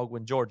that dog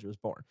when Georgia was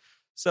born.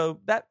 So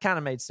that kind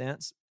of made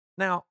sense.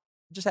 Now,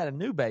 just had a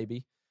new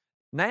baby.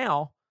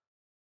 Now,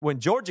 when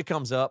Georgia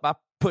comes up, I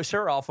push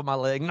her off of my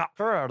leg, knock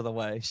her out of the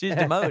way. She's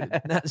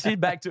demoted. Now,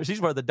 she's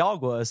where the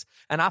dog was,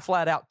 and I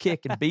flat out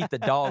kick and beat the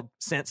dog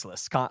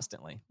senseless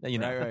constantly. You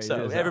know, right.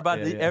 So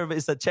everybody,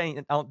 it's a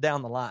chain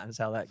down the line. Is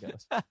how that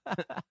goes.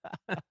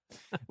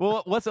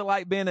 Well, what's it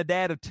like being a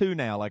dad of two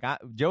now? Like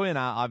Joey and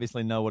I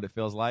obviously know what it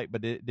feels like,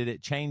 but did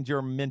it change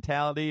your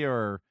mentality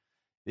or?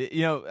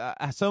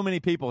 So many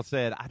people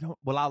said, I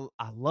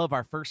love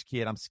our first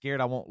kid. I'm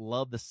scared I won't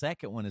love the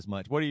second one as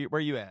much. Where are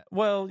you at?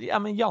 Well, I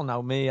mean, y'all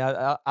know me.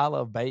 I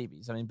love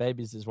babies. I mean,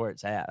 babies is where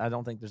it's at. I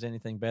don't think there's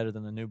anything better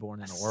than a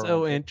newborn in the world.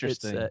 So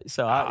interesting.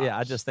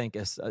 I just think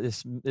it's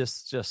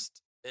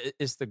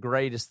the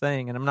greatest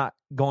thing. And I'm not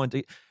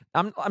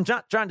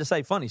trying to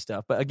say funny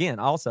stuff, but again,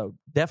 also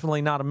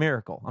definitely not a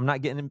miracle. I'm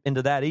not getting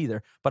into that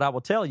either, but I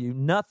will tell you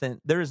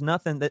there is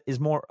nothing that is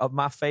more of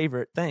my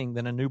favorite thing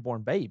than a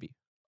newborn baby.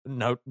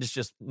 No, it's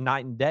just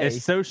night and day.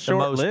 It's so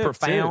short-lived, the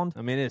most profound, too.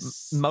 I mean,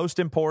 it's most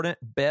important,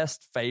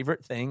 best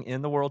favorite thing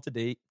in the world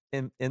today.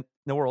 In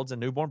the world's a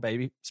newborn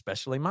baby,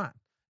 especially mine.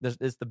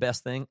 It's the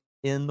best thing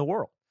in the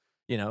world,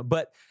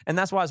 But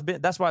that's why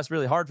it's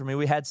really hard for me.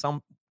 We had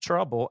some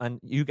trouble, and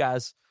you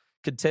guys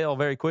could tell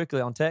very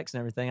quickly on text and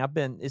everything.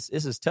 This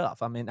is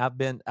tough. I mean,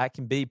 I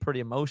can be pretty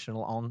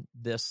emotional on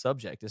this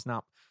subject. It's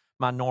not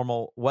my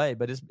normal way,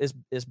 but it's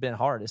been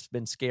hard. It's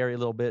been scary a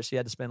little bit. She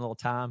had to spend a little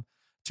time.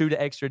 2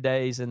 extra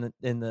days in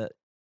the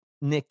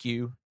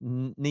NICU,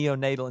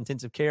 neonatal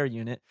intensive care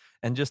unit,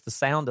 and just the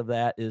sound of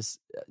that is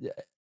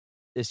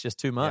it's just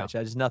too much.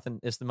 Yeah. It's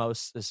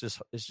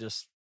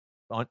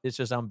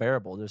just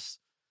unbearable.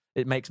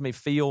 It makes me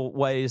feel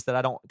ways that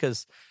I don't,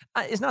 because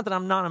it's not that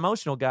I'm not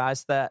emotional,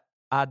 guys, that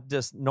I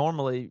just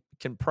normally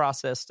can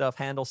process stuff,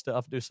 handle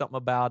stuff, do something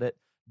about it,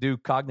 do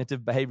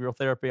cognitive behavioral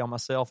therapy on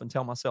myself and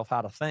tell myself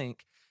how to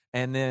think.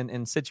 And then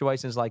in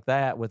situations like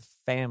that with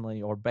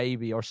family or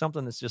baby or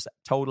something that's just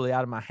totally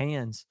out of my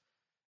hands,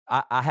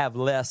 I have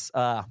less.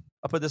 I'll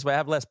put it this way: I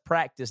have less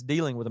practice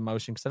dealing with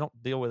emotion because I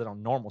don't deal with it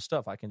on normal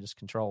stuff. I can just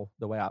control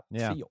the way I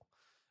feel.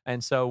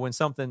 And so when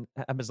something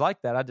happens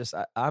like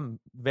that, I'm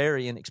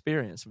very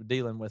inexperienced with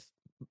dealing with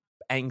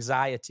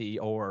anxiety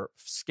or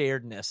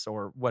scaredness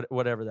or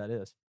whatever that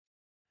is.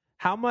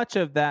 How much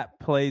of that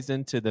plays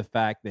into the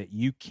fact that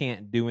you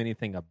can't do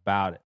anything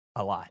about it?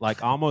 A lot.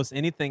 Like almost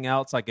anything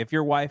else. Like if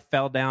your wife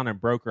fell down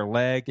and broke her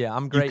leg,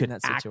 I'm great you could in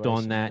that act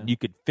situation, on that. You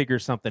could figure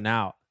something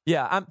out.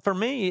 Yeah, for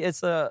me,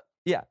 it's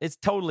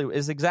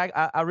exact.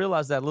 I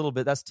realize that a little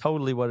bit. That's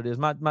totally what it is.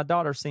 My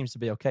daughter seems to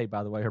be okay.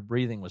 By the way, her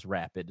breathing was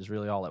rapid. Is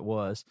really all it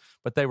was.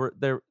 But they were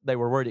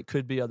worried it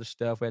could be other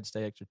stuff. We had to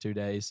stay extra 2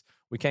 days.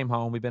 We came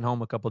home. We've been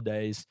home a couple of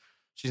days.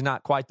 She's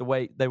not quite the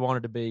weight they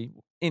wanted to be.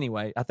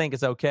 Anyway, I think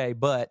it's okay.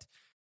 But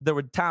there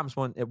were times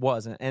when it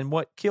wasn't. And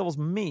what kills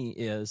me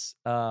is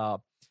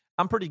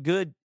I'm pretty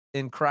good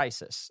in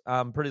crisis.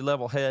 I'm pretty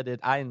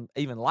level-headed. I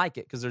even like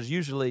it because there's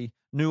usually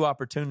new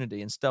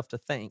opportunity and stuff to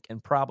think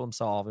and problem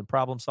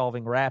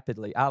solving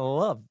rapidly. I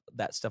love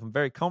that stuff. I'm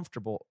very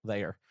comfortable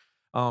there.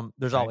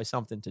 There's always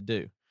something to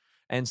do.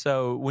 And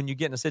so when you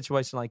get in a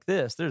situation like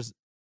this, there's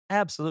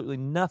absolutely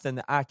nothing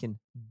that I can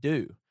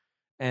do.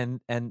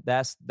 And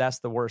that's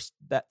the worst.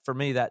 That for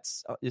me,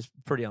 is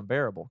pretty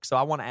unbearable. So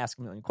I want to ask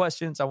a million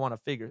questions. I want to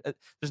figure.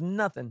 There's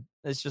nothing.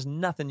 It's just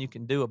nothing you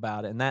can do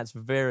about it, and that's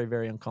very,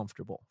 very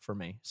uncomfortable for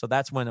me. So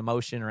that's when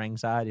emotion or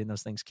anxiety and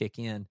those things kick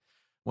in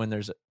when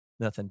there's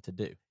nothing to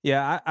do.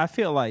 Yeah, I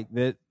feel like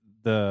that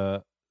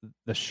the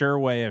sure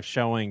way of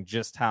showing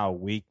just how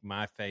weak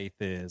my faith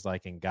is,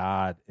 like in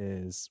God,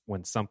 is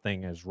when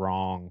something is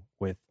wrong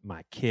with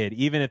my kid,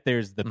 even if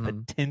there's the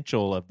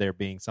potential of there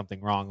being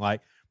something wrong.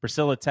 Like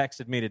Priscilla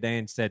texted me today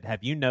and said,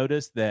 have you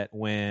noticed that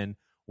when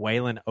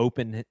Waylon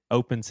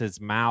opens his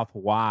mouth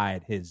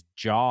wide, his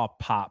jaw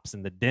pops,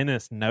 and the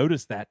dentist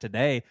noticed that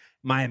today?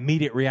 My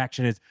immediate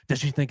reaction is, does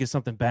she think it's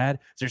something bad?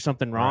 Is there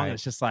something wrong? And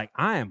it's just like,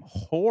 I am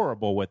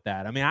horrible with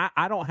that. I mean,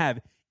 I don't have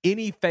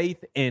any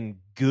faith in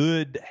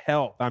good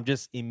health. I'm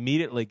just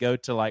immediately go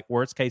to like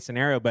worst case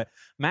scenario. But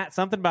Matt,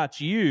 something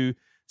about you,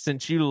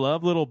 since you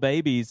love little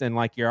babies and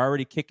like you're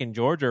already kicking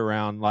Georgia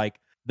around, like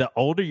the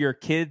older your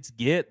kids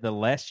get, the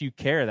less you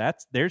care.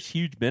 There's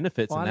huge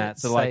benefits in that.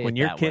 So like when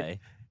your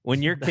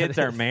kids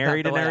are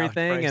married and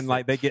everything and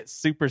like they get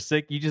super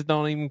sick, you just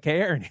don't even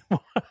care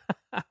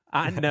anymore.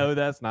 I know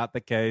that's not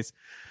the case.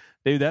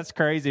 Dude, that's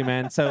crazy,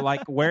 man. So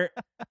like where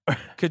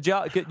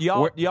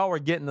y'all were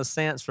getting the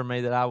sense from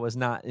me that I was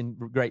not in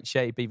great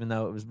shape, even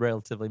though it was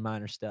relatively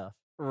minor stuff.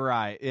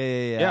 Right.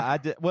 Yeah. I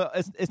did. Well,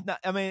 it's not,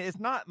 I mean, it's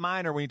not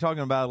minor when you're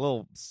talking about a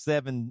little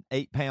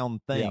 7-8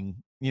 pound thing. Yep.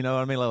 You know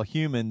what I mean? A little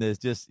human that's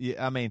just,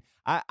 I mean,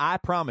 I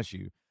promise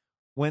you,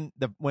 when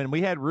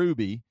we had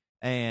Ruby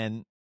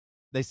and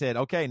they said,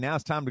 okay, now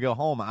it's time to go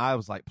home, I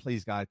was like,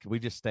 please, God, could we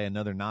just stay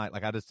another night?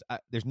 Like,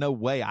 there's no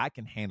way I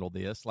can handle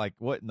this. Like,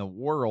 what in the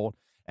world?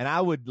 And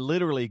I would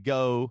literally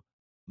go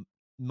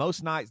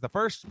most nights, the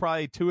first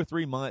probably 2 or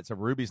 3 months of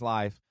Ruby's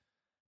life.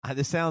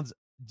 It sounds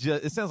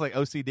like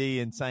OCD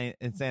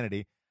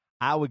insanity.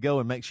 I would go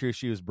and make sure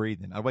she was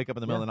breathing. I'd wake up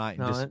in the middle of the night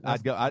and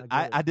I'd go.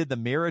 I did the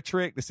mirror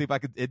trick to see if I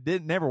could.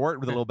 It never worked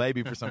with a little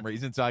baby for some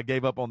reason, so I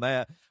gave up on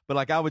that. But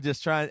like I would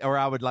just try, or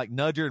I would like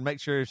nudge her and make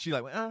sure she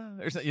like,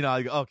 or something,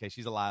 I go, okay,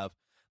 she's alive.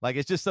 Like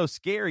it's just so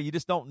scary. You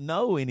just don't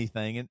know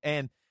anything,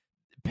 and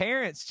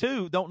parents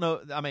too don't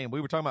know. I mean, we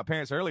were talking about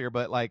parents earlier,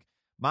 but like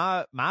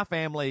my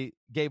family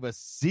gave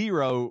us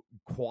zero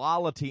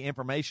quality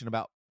information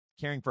about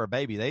caring for a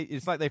baby.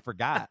 It's like they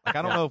forgot. Like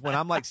I don't know if when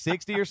I'm like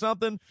 60 or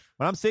something.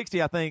 When I'm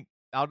 60, I think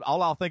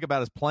all I'll think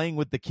about is playing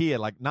with the kid,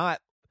 like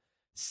not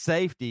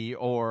safety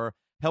or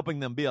helping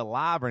them be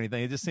alive or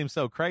anything. It just seems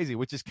so crazy,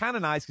 which is kind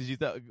of nice because you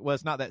thought, well,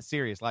 it's not that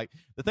serious. Like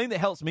the thing that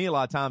helps me a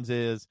lot of times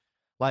is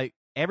like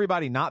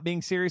everybody not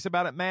being serious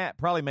about it. Matt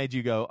probably made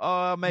you go,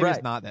 oh, maybe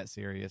it's not that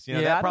serious. You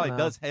know, that probably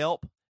does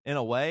help in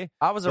a way.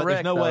 I was a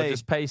wreck,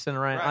 just pacing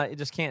around. Right. I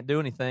just can't do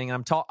anything.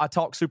 I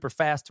talk super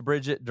fast to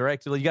Bridget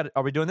directly.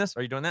 Are we doing this?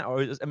 Are you doing that?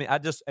 Or I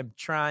just am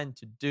trying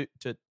to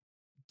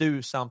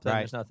do something. Right.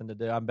 There's nothing to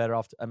do. I'm better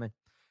off. And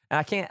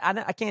I can't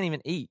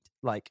even eat.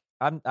 Like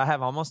I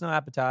have almost no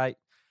appetite.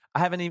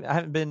 I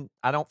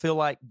don't feel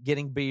like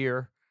getting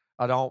beer.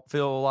 I don't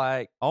feel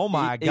like oh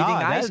my god,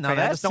 eating ice cream.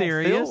 I just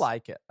serious? Don't feel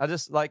like it. I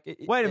just like.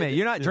 Wait a minute,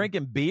 you're not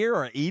drinking beer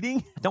or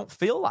eating? I don't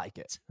feel like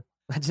it.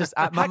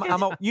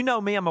 You know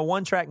me, I'm a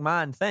one-track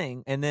mind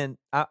thing, and then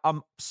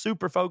I'm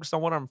super focused on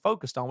what I'm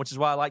focused on, which is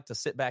why I like to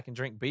sit back and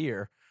drink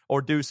beer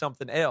or do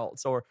something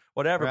else or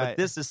whatever. Right. But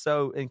this is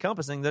so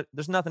encompassing that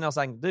there's nothing else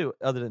I can do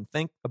other than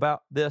think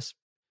about this,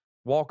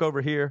 walk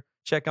over here,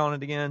 check on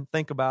it again,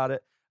 think about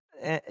it,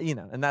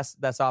 and that's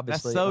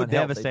obviously that's so unhealthy,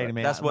 devastating,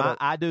 man. That's what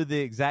I do the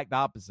exact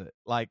opposite.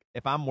 Like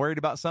if I'm worried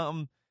about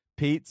something,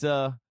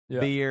 pizza,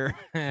 beer,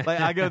 like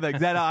I go the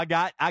exact.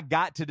 I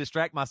got to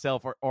distract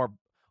myself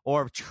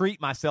or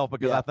treat myself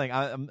because I think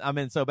I'm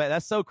in so bad.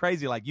 That's so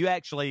crazy. Like you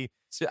actually,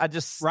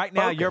 right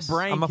now your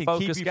brain can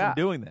keep you from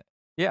doing that.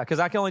 Yeah, because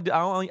I can't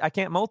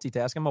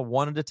multitask. I'm a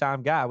one at a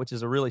time guy, which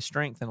is a really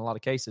strength in a lot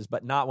of cases,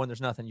 but not when there's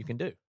nothing you can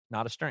do.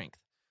 Not a strength.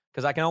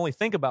 because I can only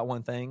think about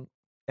one thing,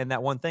 and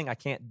that one thing I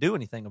can't do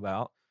anything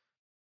about.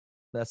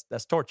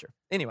 That's torture.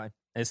 Anyway,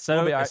 it's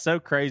so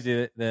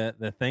crazy that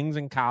the things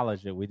in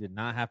college that we did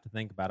not have to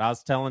think about. I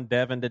was telling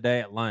Devin today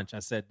at lunch. I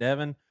said,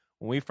 Devin,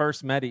 when we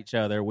first met each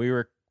other, we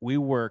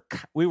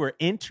were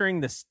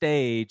entering the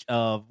stage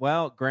of,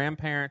 well,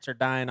 grandparents are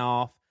dying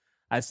off.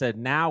 I said,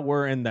 now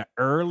we're in the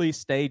early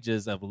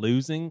stages of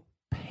losing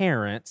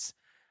parents.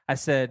 I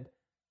said,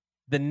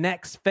 the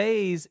next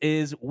phase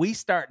is we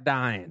start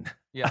dying.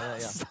 Yeah.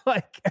 It's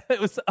like, it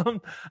was,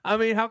 I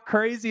mean, how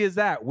crazy is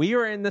that? We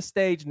are in the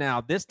stage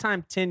now. This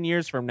time, 10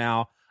 years from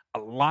now, a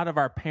lot of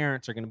our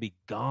parents are going to be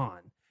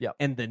gone. Yep.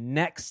 And the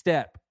next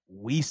step,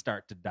 we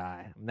start to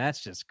die. And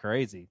that's just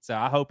crazy. So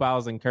I hope I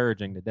was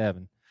encouraging to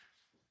Devin.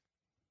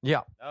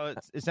 Yeah. Oh,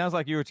 it sounds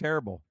like you were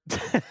terrible.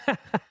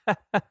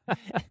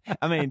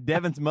 I mean,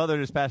 Devin's mother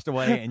just passed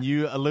away, and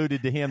you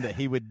alluded to him that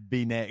he would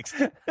be next.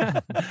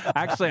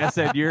 Actually, I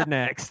said, you're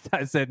next.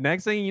 I said,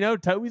 next thing you know,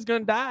 Toby's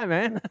going to die,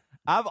 man.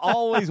 I've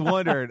always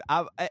wondered.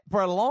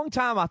 For a long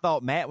time, I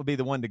thought Matt would be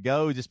the one to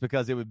go, just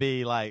because it would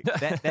be like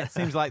that. That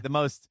seems like the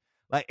most,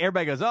 like,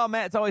 everybody goes, "Oh,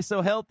 Matt's always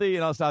so healthy,"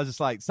 and also I was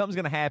just like, something's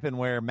going to happen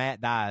where Matt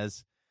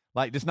dies,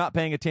 like just not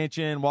paying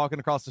attention, walking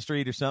across the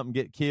street or something,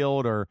 get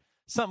killed or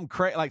something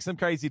like some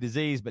crazy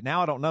disease. But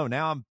now I don't know.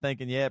 Now I'm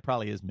thinking, yeah, it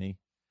probably is me.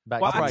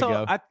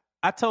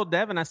 I told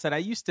Devin, I said, I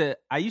used to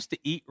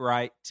eat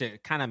right to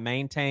kind of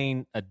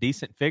maintain a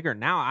decent figure.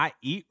 Now I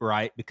eat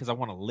right because I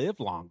want to live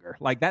longer.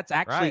 Like, that's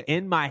actually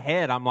in my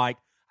head. I'm like,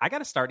 I got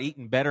to start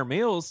eating better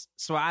meals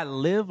so I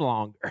live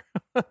longer.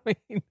 I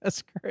mean,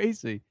 that's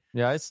crazy.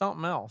 Yeah, it's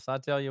something else. I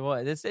tell you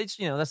what, it's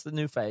that's the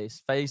new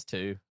phase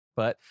 2.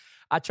 But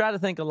I try to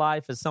think of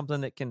life as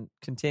something that can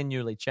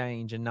continually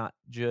change and not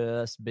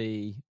just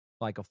be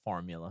like a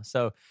formula.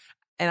 So,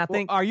 and I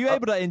think, are you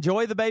able to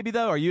enjoy the baby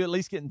though? Are you at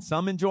least getting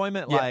some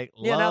enjoyment? Yeah, like,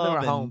 yeah, now that we're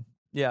and home.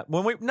 Yeah,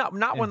 when we not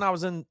when I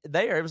was in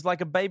there, it was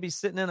like a baby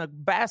sitting in a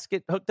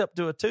basket hooked up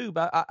to a tube.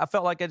 I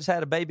felt like I just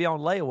had a baby on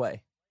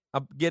layaway.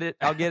 I'll get it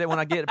when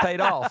I get it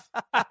paid off.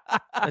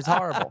 It's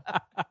horrible.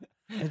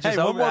 It's just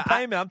one more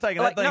payment. I'm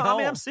taking that thing home. I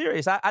mean, I'm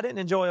serious. I didn't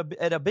enjoy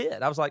it a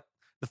bit. I was like,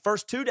 the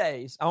first 2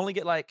 days, I only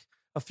get like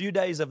a few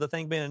days of the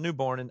thing being a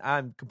newborn, and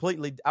I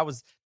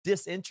was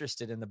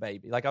disinterested in the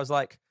baby. Like, I was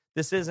like,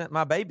 this isn't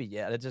my baby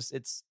yet.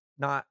 It's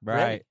not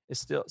ready.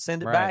 It's still,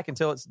 send it back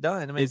until it's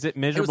done. I mean, is it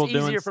miserable? It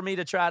was easier for me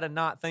to try to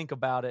not think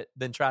about it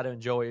than try to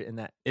enjoy it in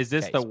that. Is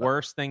this the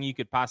worst thing you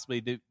could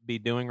possibly be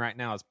doing right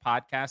now is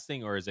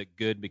podcasting, or is it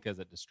good because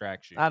it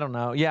distracts you? I don't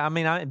know. Yeah, I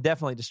mean, I'm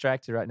definitely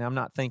distracted right now. I'm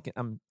not thinking.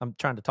 I'm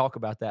trying to talk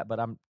about that, but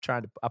I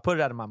put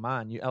it out of my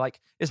mind.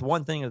 It's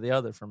one thing or the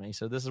other for me.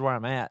 So this is where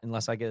I'm at.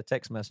 Unless I get a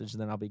text message,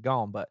 then I'll be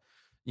gone. But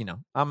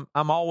I'm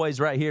always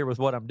right here with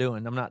what I'm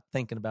doing. I'm not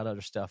thinking about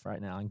other stuff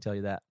right now. I can tell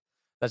you that.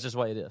 That's just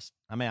the way it is.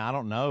 I mean, I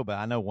don't know, but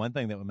I know one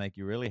thing that would make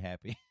you really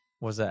happy.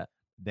 What's that?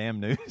 Damn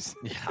news.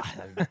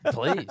 Yeah,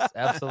 please.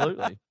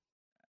 Absolutely.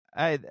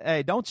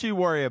 Hey, don't you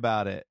worry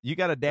about it. You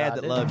got a dad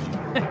that loves you.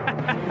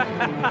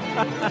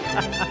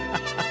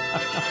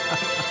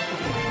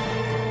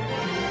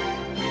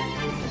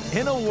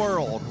 In a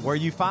world where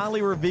you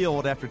finally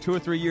revealed after 2 or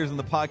 3 years in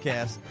the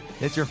podcast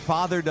that your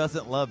father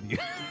doesn't love you.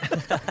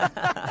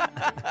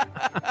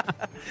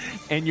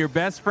 And your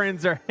best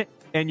friends are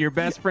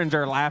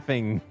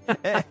laughing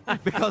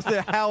because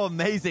they're how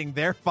amazing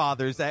their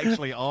fathers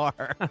actually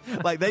are.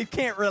 Like, they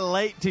can't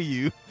relate to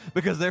you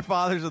because their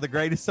fathers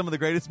are some of the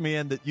greatest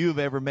men that you've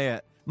ever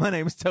met. My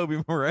name is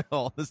Toby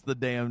Morrell. This is the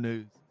damn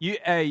news.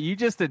 You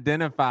just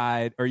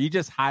identified, or you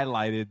just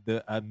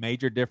highlighted a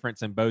major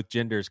difference in both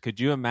genders. Could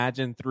you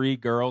imagine 3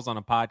 girls on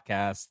a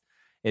podcast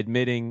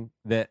admitting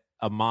that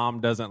a mom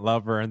doesn't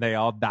love her and they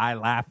all die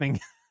laughing?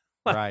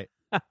 Right.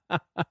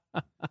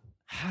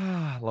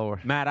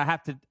 Lord, Matt, I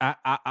have to.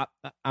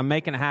 I'm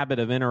making a habit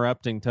of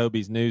interrupting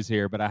Toby's news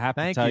here, but I have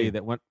to tell you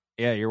that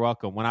you're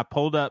welcome. When I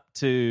pulled up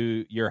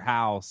to your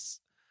house,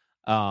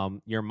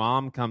 your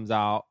mom comes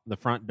out the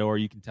front door.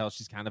 You can tell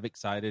she's kind of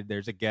excited.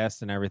 There's a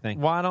guest and everything.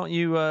 Why don't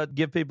you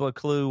give people a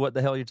clue what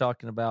the hell you're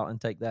talking about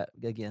and take that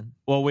again?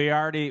 Well,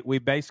 we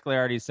basically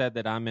already said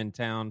that I'm in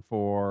town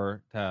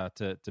to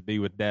be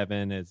with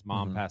Devin. His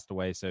mom passed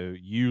away, so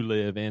you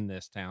live in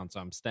this town, so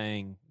I'm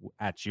staying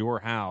at your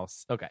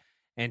house. Okay.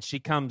 And she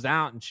comes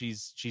out and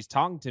she's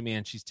talking to me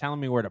and she's telling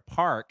me where to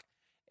park.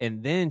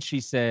 And then she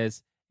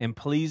says, and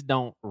please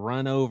don't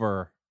run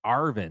over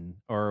Arvin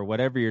or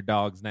whatever your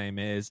dog's name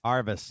is.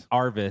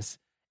 Arvis.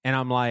 And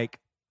I'm like,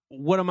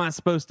 what am I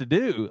supposed to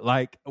do?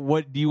 Like,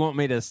 what do you want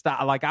me to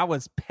stop? Like, I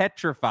was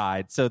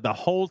petrified. So the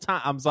whole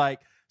time I was like,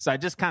 so I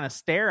just kind of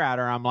stare at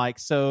her. I'm like,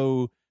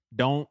 so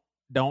don't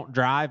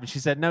drive. And she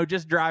said, no,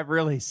 just drive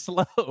really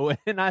slow.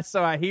 And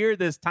so I hear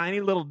this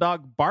tiny little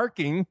dog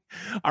barking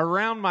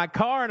around my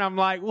car. And I'm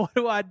like, what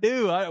do I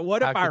do?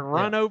 What if I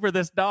run over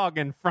this dog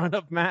in front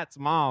of Matt's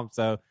mom?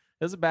 So it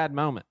was a bad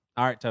moment.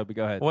 All right, Toby,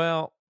 go ahead.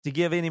 Well, to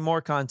give any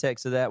more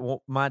context to that,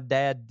 my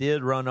dad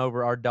did run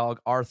over our dog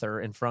Arthur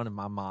in front of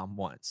my mom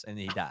once, and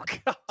he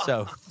died.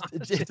 So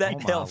if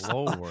that helps,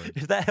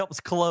 if that helps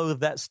clothe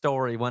that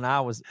story, when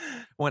I was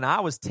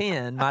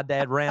 10, my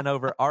dad ran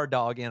over our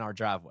dog in our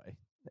driveway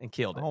and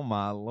killed it. Oh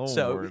my Lord!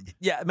 So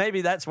yeah,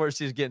 maybe that's where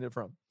she's getting it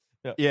from.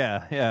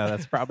 Yeah,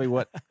 that's probably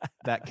what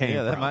that came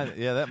from.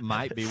 That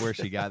might be where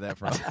she got that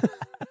from.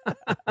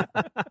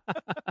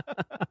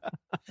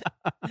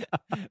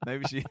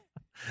 Maybe she,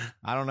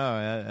 I don't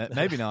know.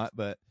 Maybe not,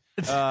 but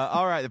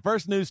all right. The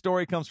first news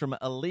story comes from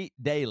Elite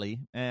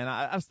Daily, and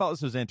I just thought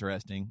this was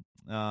interesting.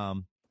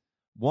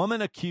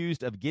 Woman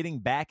accused of getting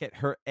back at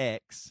her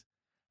ex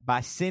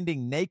by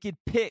sending naked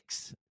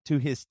pics to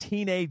his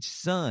teenage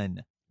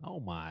son. Oh,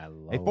 my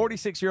Lord. A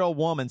 46-year-old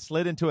woman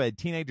slid into a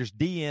teenager's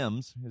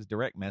DMs, his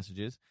direct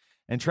messages,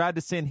 and tried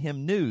to send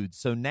him nudes.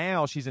 So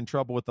now she's in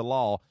trouble with the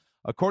law.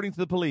 According to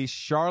the police,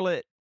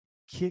 Charlotte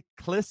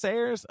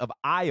Clissaires of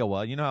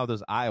Iowa, you know how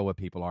those Iowa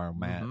people are,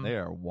 Matt. Mm-hmm. They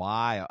are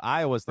wild.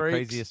 Iowa's the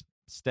craziest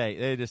state.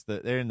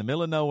 They're in the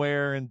middle of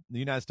nowhere in the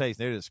United States.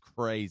 They're just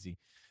crazy.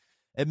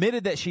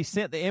 Admitted that she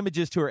sent the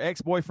images to her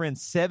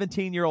ex-boyfriend's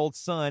 17-year-old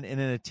son in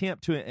an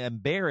attempt to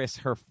embarrass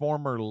her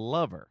former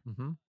lover.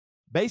 Mm-hmm.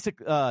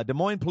 Des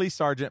Moines Police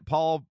Sergeant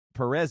Paul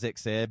Perezik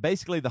said,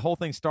 basically the whole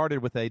thing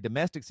started with a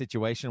domestic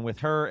situation with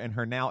her and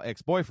her now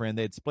ex-boyfriend.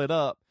 They had split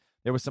up.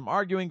 There was some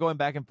arguing going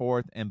back and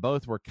forth, and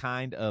both were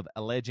kind of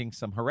alleging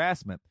some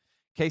harassment.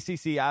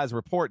 KCCI's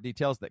report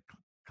details that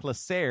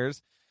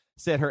Clissaires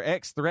said her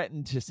ex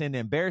threatened to send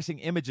embarrassing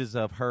images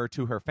of her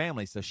to her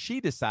family, so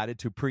she decided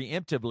to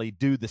preemptively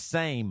do the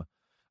same.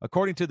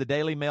 According to the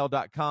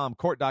DailyMail.com,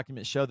 court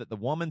documents show that the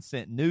woman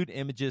sent nude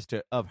images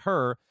of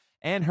her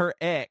and her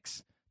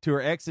ex to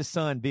her ex's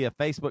son via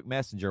Facebook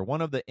Messenger.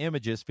 One of the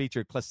images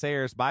featured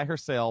Clissaires by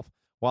herself,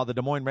 while the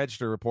Des Moines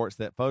Register reports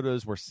that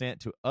photos were sent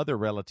to other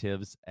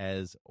relatives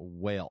as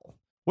well.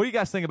 What do you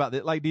guys think about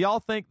this? Like, do y'all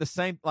think the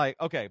same? Like,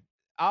 okay,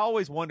 I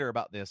always wonder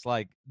about this.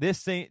 Like, this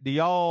scene, do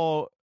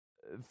y'all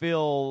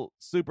feel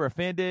super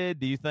offended?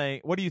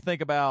 What do you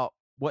think about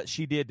what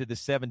she did to the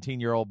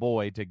 17-year-old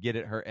boy to get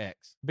at her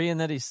ex? Being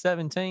that he's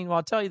 17, well,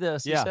 I'll tell you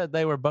this. You said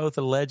they were both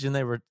alleging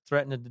they were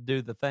threatening to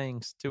do the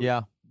things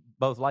to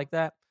both like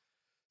that.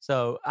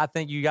 So I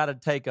think you got to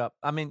take up.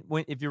 I mean,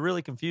 if you're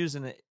really confused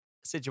in a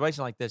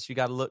situation like this, you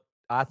got to look,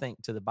 I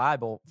think, to the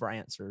Bible for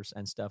answers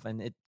and stuff.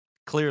 And it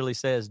clearly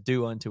says,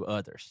 do unto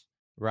others.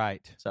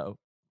 Right. So,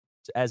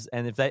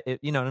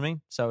 you know what I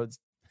mean? So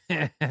she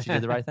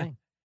did the right thing.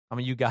 I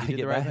mean, you got to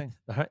get back. Thing.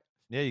 Right?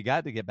 Yeah, you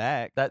got to get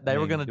back. That they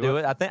were going to do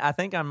it. I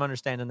think I'm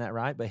understanding that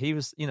right. But he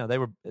was,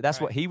 that's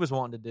what he was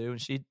wanting to do,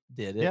 and she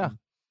did it. Yeah.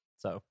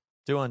 So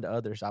do unto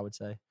others, I would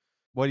say.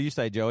 What do you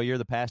say, Joey? You're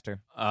the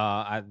pastor.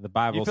 The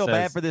Bible you feel says,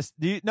 bad for this?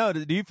 Do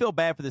you feel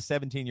bad for the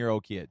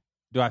 17-year-old kid?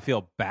 Do I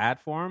feel bad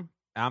for him?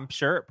 I'm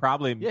sure it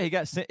probably. Yeah, he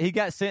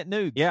got sent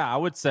nudes. Yeah, I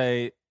would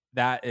say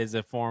that is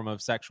a form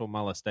of sexual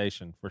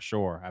molestation for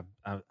sure.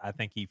 I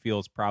think he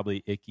feels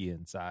probably icky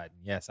inside.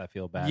 Yes, I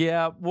feel bad.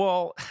 Yeah,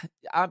 well,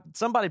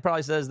 somebody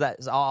probably says that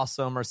is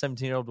awesome, or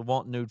 17-year-old to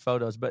want nude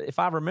photos. But if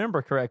I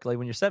remember correctly,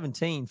 when you're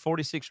 17,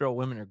 46-year-old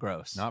women are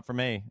gross. Not for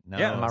me. No.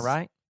 Yeah, am I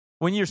right?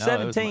 When you're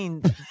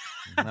 17,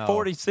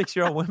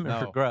 46-year-old women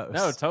are gross.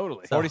 No,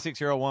 totally.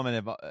 46-year-old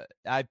woman,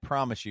 I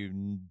promise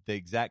you the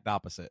exact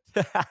opposite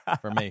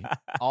for me.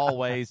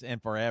 Always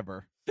and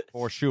forever,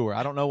 for sure.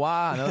 I don't know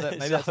why. I know that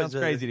maybe that sounds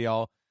crazy to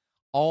y'all.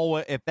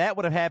 Always, if that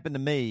would have happened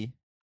to me,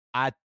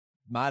 I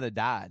might have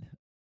died.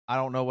 I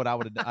don't know what I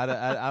would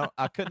have.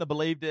 I couldn't have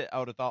believed it. I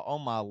would have thought, oh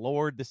my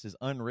Lord, this is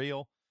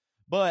unreal.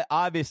 But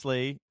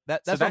obviously,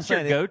 that's what I'm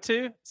saying. Your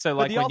go-to. So,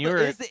 like, when you're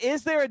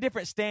is there a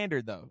different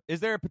standard though?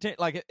 Is there a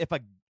potential, like,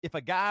 if a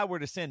guy were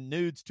to send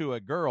nudes to a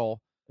girl,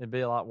 it'd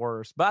be a lot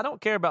worse. But I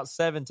don't care about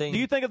 17. Do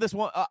you think of this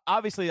one?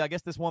 Obviously, I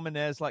guess this woman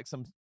has like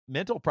some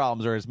mental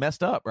problems or is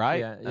messed up,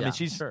 right? Yeah, I mean,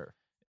 she's sure.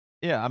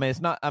 Yeah, I mean,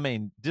 it's not. I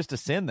mean, just to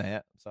send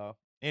that. So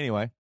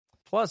anyway,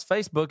 plus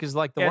Facebook is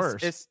like the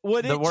worst.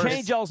 Would it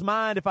change y'all's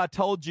mind if I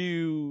told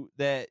you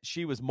that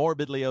she was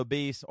morbidly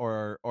obese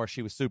or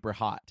she was super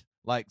hot?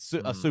 Like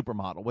a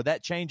supermodel. Would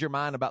that change your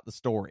mind about the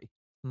story?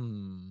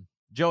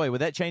 Joey, would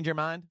that change your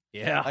mind?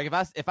 Yeah. Like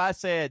if I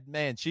said,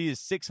 man, she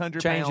is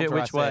 600 change pounds. Change it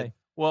which way?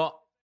 Well,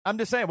 I'm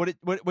just saying,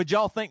 would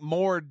y'all think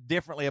more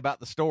differently about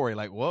the story?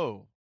 Like,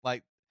 whoa.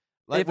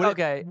 If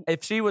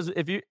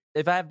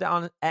I have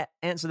to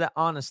answer that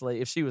honestly,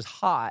 if she was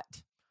hot,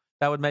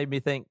 that would make me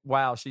think,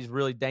 wow, she's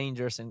really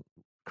dangerous and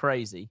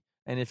crazy.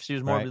 And if she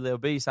was morbidly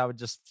obese, I would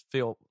just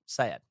feel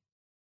sad.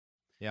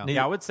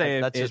 Yeah, I would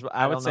say I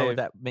don't know what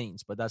that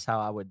means, but that's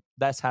how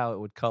it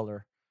would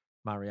color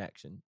my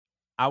reaction.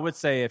 I would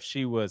say if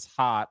she was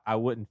hot, I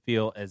wouldn't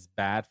feel as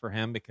bad for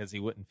him because he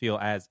wouldn't feel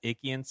as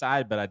icky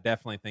inside, but I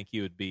definitely think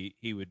he would be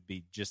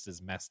just as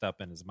messed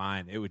up in his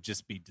mind. It would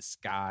just be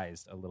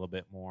disguised a little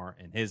bit more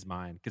in his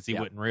mind because he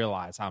wouldn't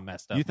realize how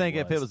messed up. You think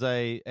if it was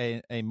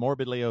a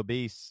morbidly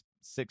obese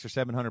 600 or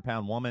 700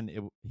 pound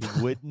woman,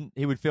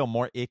 he would feel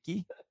more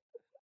icky?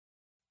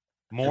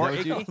 More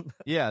icky?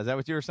 Yeah, is that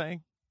what you were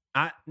saying?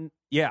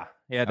 Yeah,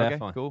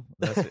 definitely. Okay, cool.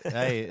 That's it.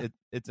 Hey,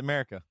 it's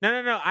America.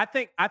 No. I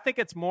think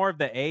it's more of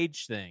the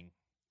age thing.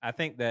 I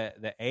think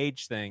that the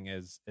age thing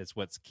is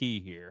what's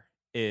key here.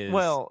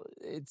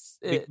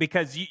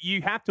 Because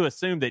you have to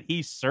assume that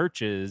he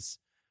searches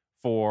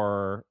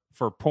for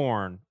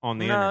porn on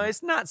the internet. No,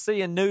 it's not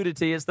seeing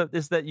nudity. It's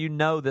that you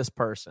know this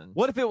person.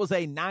 What if it was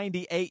a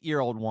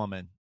 98-year-old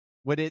woman?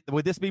 Would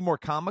this be more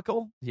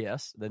comical?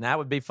 Yes, then that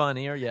would be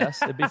funnier.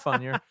 Yes, it'd be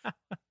funnier.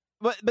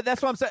 But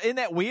that's what I'm saying. Isn't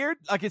that weird?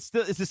 Like it's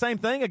the same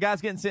thing. A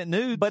guy's getting sent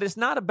nudes, but it's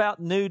not about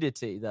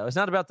nudity though. It's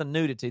not about the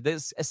nudity.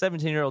 This a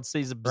 17-year-old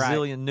sees a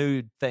bazillion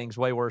nude things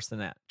way worse than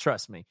that.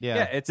 Trust me.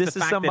 Yeah. This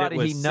is somebody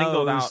he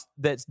knows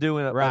that's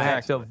doing an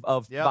act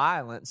of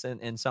violence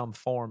in some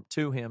form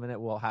to him, and it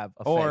will have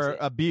effects. Or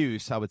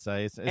abuse. I would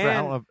say I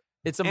don't know.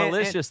 It's a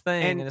malicious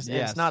thing, and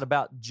it's not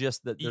about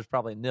just that. There's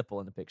probably a nipple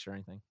in the picture or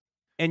anything.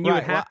 And you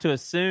would have to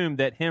assume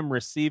that him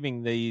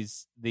receiving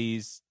these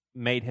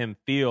made him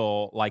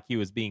feel like he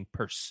was being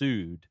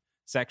pursued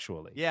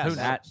sexually. Yeah,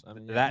 that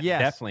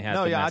definitely has.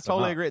 I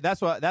totally agree.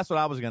 That's what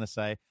I was going to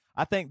say.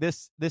 I think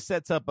this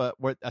sets up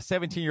where a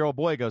 17-year-old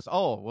boy goes,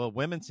 oh well,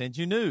 women send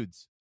you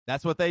nudes.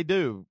 That's what they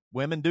do.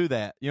 Women do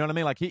that. You know what I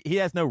mean? Like he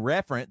has no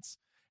reference.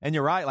 And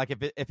you're right. Like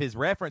if his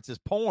reference is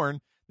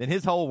porn, then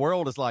his whole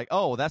world is like,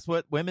 oh, that's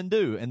what women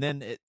do. And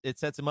then it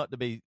sets him up to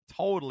be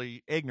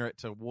totally ignorant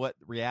to what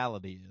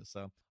reality is.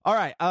 So, all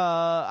right.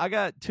 I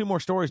got two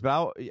more stories,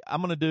 but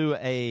I'm going to do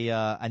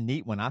a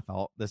neat one. I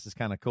thought this is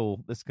kind of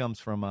cool. This comes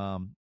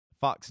from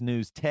Fox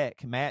News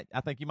Tech. Matt, I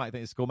think you might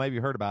think it's cool. Maybe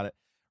you heard about it.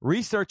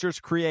 Researchers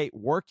create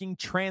working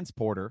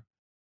transporter,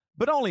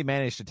 but only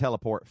manage to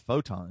teleport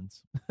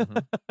photons. Mm-hmm.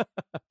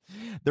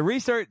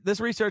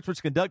 This research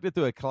was conducted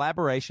through a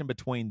collaboration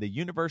between the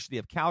University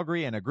of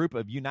Calgary and a group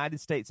of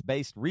United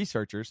States-based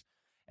researchers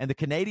and the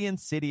Canadian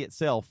city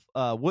itself.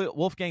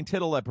 Wolfgang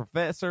Tittel, a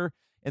professor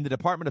in the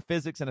Department of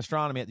Physics and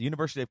Astronomy at the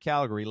University of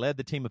Calgary, led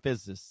the team of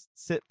physicists.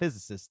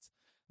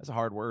 That's a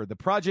hard word. The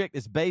project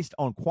is based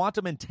on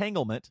quantum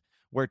entanglement,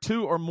 where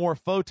two or more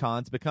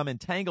photons become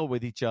entangled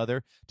with each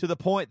other to the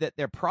point that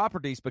their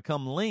properties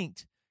become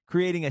linked,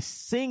 creating a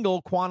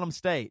single quantum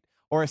state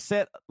or a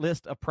set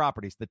list of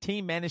properties. The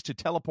team managed to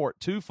teleport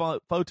two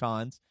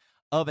photons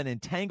of an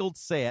entangled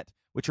set,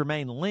 which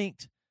remain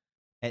linked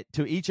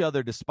to each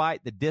other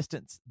despite the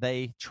distance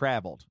they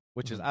traveled,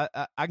 which is,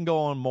 I can go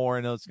on more.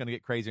 I know it's going to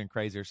get crazier and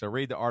crazier. So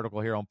read the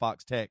article here on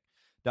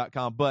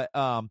foxtech.com. But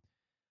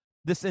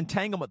this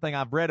entanglement thing,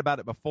 I've read about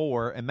it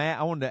before. And Matt,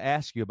 I wanted to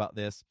ask you about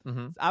this.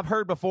 Mm-hmm. I've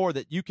heard before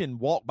that you can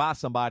walk by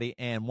somebody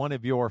and one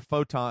of your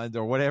photons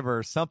or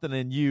whatever, something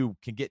in you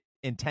can get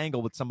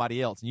entangled with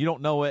somebody else and you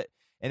don't know it.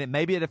 And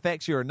maybe it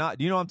affects you or not.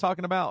 Do you know what I'm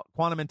talking about?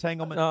 Quantum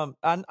entanglement?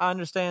 I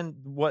understand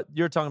what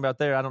you're talking about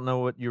there. I don't know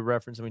what you're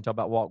referencing when you talk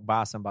about walk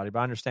by somebody,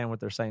 but I understand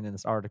what they're saying in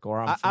this article.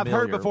 Or I've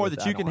heard before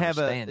that you can have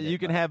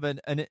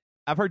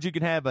I've heard you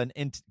can have an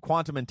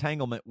quantum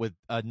entanglement with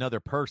another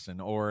person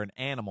or an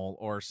animal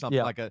or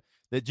something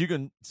that you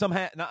can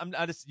somehow.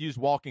 I just use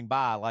walking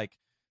by like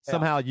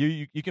somehow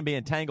you can be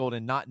entangled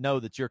and not know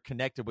that you're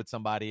connected with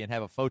somebody and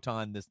have a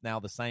photon that's now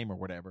the same or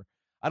whatever.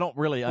 I don't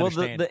really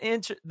understand. Well,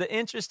 the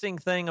interesting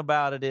thing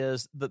about it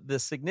is the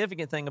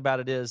significant thing about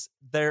it is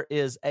there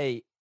is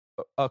a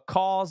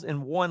cause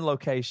in one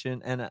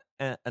location and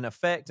an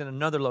effect in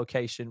another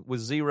location with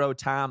zero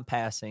time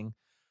passing,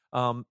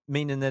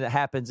 meaning that it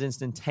happens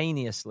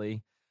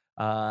instantaneously,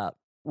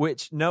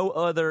 which no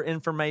other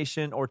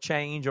information or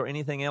change or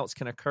anything else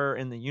can occur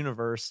in the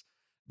universe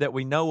that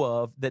we know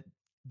of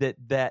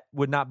that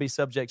would not be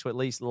subject to at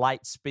least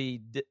light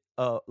speed,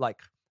 like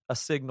a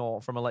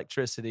signal from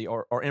electricity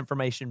or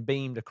information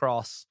beamed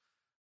across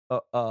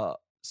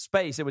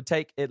space. It would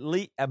take at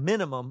least a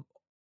minimum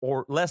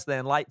or less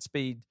than light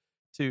speed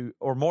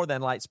or more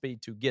than light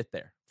speed to get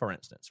there, for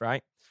instance,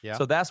 right? Yeah.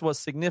 So that's what's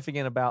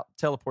significant about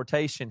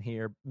teleportation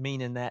here,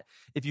 meaning that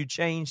if you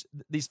change,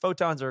 these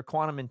photons are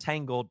quantum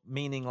entangled,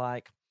 meaning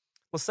like,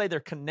 let's say they're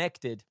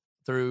connected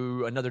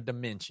through another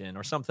dimension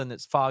or something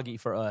that's foggy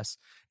for us.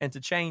 And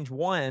to change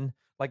one,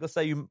 like let's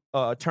say you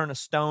turn a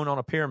stone on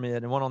a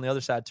pyramid and one on the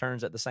other side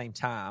turns at the same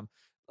time,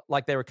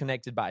 like they were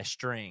connected by a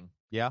string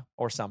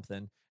or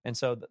something. And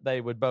so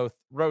they would both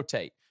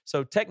rotate.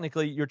 So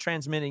technically you're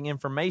transmitting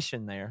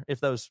information there.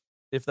 If those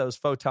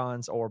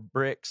photons or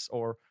bricks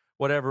or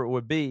whatever it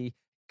would be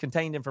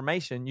contained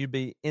information, you'd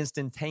be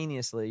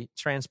instantaneously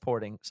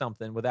transporting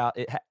something without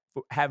it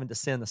having to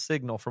send the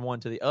signal from one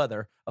to the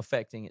other,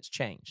 affecting its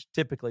change.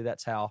 Typically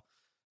that's how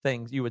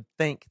you would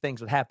think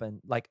things would happen.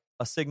 Like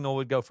a signal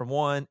would go from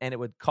one and it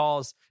would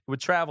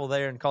travel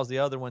there and cause the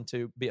other one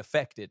to be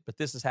affected. But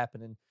this is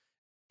happening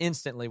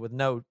instantly with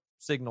no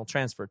signal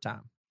transfer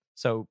time.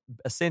 So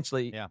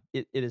essentially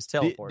it is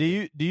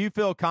teleporting. Do you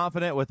feel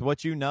confident with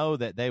what you know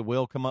that they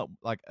will come up,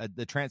 like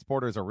the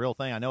transporter is a real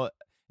thing? I know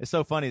it's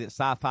so funny that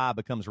sci-fi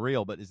becomes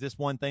real, but is this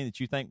one thing that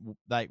you think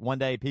like one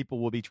day people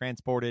will be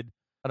transported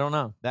I don't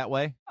know. that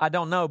way? I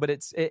don't know, but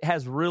it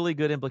has really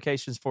good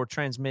implications for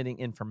transmitting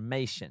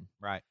information.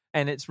 Right.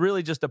 And it's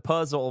really just a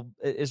puzzle.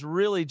 It's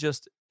really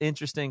just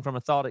interesting from a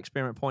thought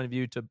experiment point of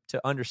view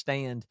to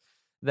understand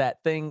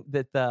that thing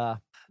that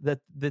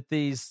that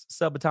these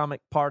subatomic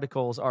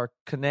particles are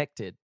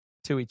connected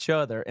to each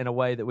other in a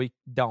way that we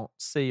don't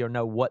see or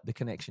know what the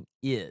connection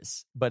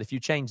is. But if you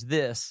change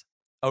this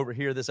over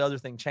here, this other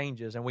thing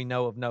changes, and we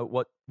know of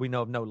no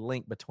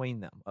link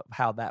between them of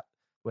how that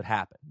would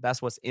happen.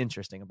 That's what's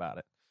interesting about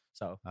it.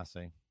 So I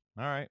see.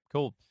 All right,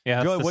 cool.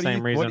 Yeah, that's Joey, the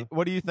same reason.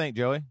 What do you think,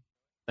 Joey?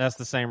 That's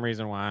the same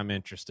reason why I'm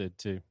interested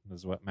too,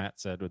 is what Matt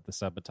said with the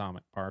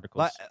subatomic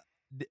particles.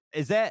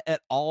 Is that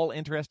at all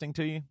interesting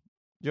to you,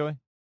 Joey?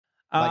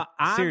 Like,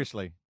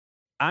 seriously.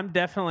 I'm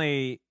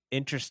definitely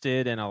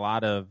interested in a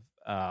lot of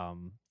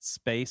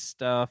space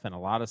stuff and a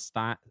lot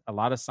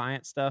of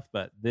science stuff,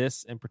 but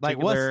this in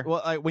particular,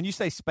 when you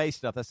say space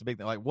stuff, that's the big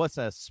thing. Like, what's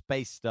a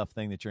space stuff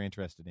thing that you're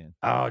interested in?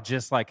 Oh,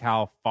 just like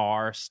how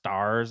far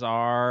stars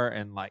are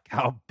and like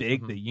how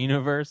big the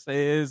universe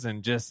is,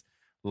 and just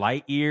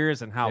light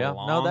years and how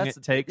long it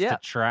takes to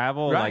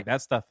travel. Right. Like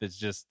that stuff is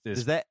just.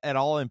 Does that at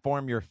all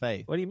inform your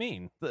faith? What do you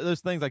mean? Those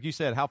things, like you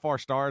said, how far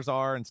stars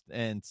are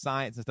and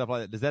science and stuff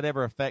like that. Does that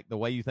ever affect the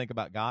way you think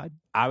about God?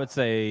 I would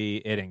say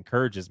it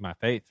encourages my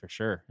faith for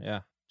sure. Yeah.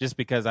 Just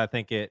because I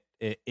think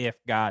if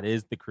God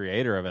is the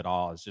creator of it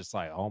all, it's just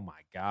like, oh my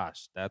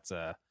gosh,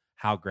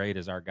 how great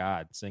is our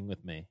God? Sing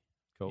with me.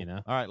 Cool. You know?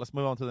 All right, let's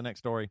move on to the next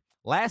story.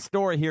 Last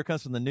story here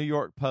comes from the New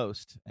York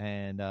Post,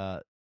 and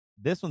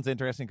this one's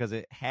interesting because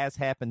it has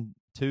happened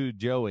to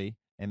Joey,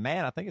 and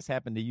man, I think it's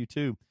happened to you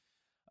too.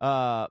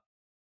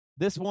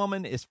 This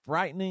woman is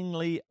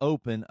frighteningly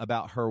open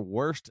about her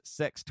worst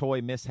sex toy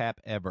mishap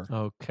ever.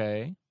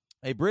 Okay.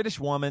 A British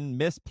woman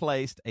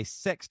misplaced a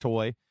sex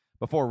toy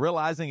before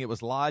realizing it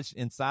was lodged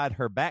inside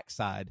her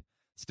backside,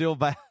 still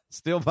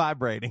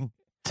vibrating,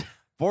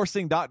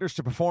 forcing doctors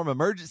to perform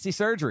emergency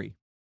surgery.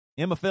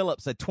 Emma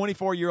Phillips, a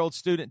 24-year-old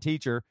student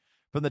teacher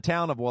from the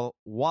town of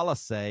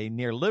Wallasey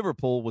near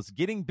Liverpool, was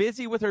getting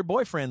busy with her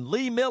boyfriend,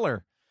 Lee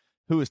Miller,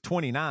 who is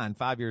 29,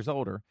 5 years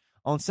older,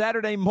 on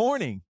Saturday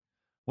morning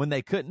when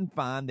they couldn't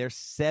find their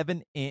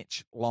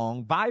 7-inch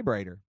long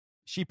vibrator.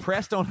 She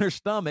pressed on her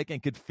stomach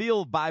and could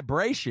feel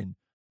vibration.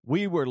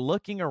 We were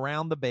looking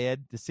around the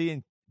bed to see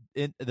in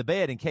the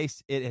bed in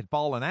case it had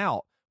fallen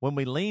out. When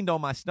we leaned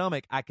on my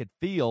stomach, I could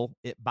feel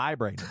it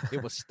vibrating.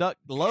 It was stuck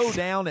low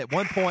down at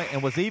one point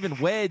and was even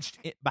wedged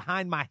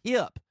behind my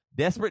hip.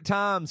 Desperate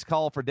times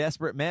call for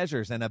desperate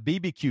measures and a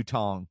BBQ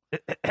tong.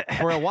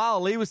 For a while,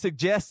 Lee,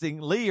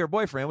 her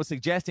boyfriend, was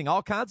suggesting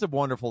all kinds of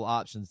wonderful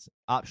options,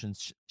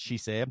 she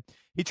said.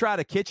 He tried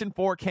a kitchen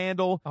fork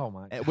handle,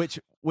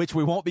 which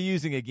we won't be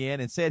using again,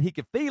 and said he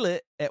could feel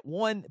it at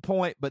one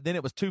point, but then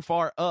it was too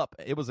far up.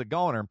 It was a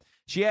goner.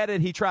 She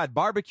added he tried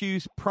barbecue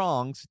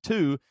prongs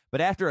too, but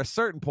after a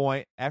certain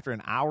point, after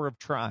an hour of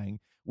trying,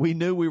 we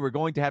knew we were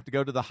going to have to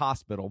go to the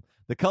hospital.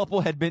 The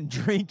couple had been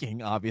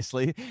drinking,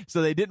 obviously,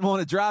 so they didn't want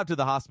to drive to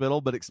the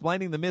hospital, but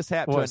explaining the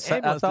mishap to an ambulance.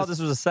 I thought this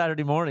was a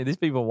Saturday morning. These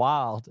people are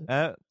wild.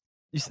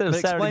 You said it was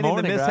Saturday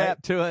morning, the mishap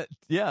right? to it.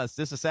 Yeah, it's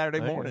just a Saturday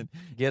morning.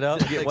 Get up,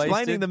 get wasted.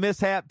 Explaining the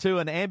mishap to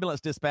an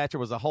ambulance dispatcher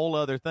was a whole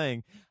other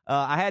thing.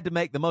 I had to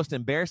make the most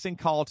embarrassing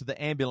call to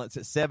the ambulance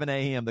at 7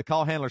 a.m. The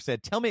call handler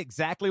said, "Tell me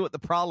exactly what the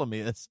problem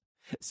is."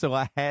 So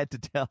I had to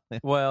tell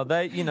him. Well,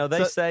 they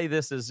say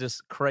this is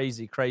just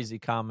crazy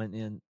common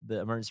in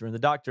the emergency room. The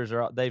doctors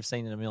they've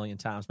seen it a million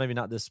times. Maybe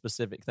not this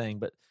specific thing,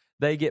 but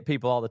they get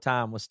people all the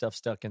time with stuff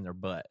stuck in their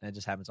butt, and it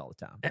just happens all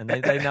the time. And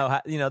they know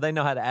how they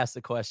know how to ask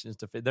the questions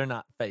they're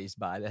not fazed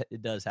by it.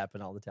 It does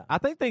happen all the time. I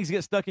think things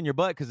get stuck in your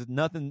butt because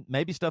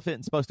maybe stuff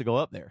isn't supposed to go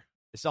up there.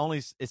 It's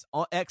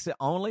exit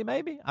only.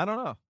 Maybe, I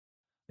don't know.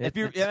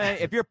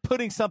 If you're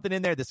putting something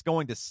in there that's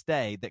going to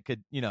stay, that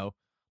could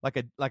like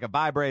a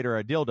vibrator or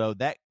a dildo,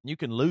 that you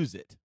can lose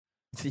it.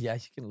 Yeah, you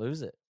can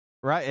lose it.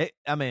 Right?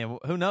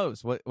 Who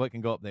knows what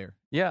can go up there?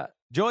 Yeah.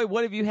 Joey,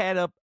 what have you had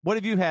up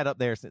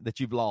there that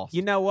you've lost?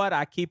 You know what?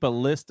 I keep a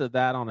list of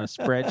that on a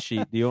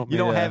spreadsheet. Do you want me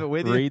to have it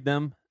with you? Read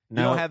them?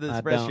 No, you don't have the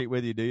spreadsheet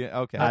with you, do you?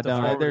 Okay. I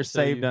don't. They're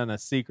saved on a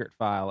secret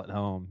file at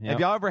home. Yep. Have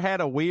y'all ever had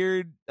a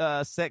weird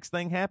sex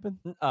thing happen?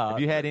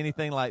 Have you had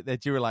anything like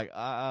that you were like,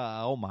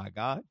 oh my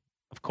God?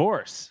 Of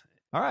course.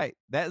 All right.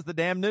 That's the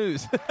damn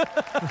news.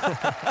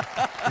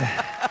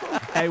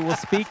 Hey,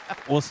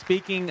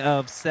 speaking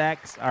of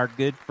sex, our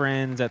good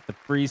friends at the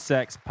Free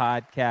Sex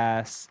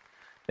Podcast,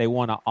 they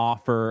want to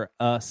offer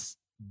us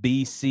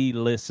BC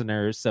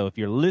listeners. So if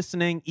you're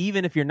listening,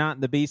 even if you're not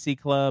in the BC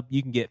Club,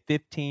 you can get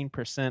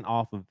 15%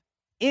 off of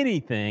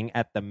anything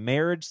at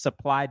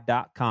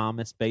themarriagesupply.com.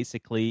 It's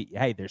basically,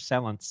 hey, they're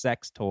selling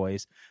sex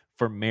toys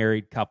for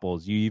married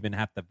couples. You even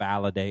have to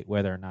validate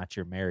whether or not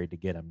you're married to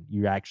get them.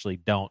 You actually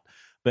don't.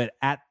 But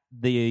at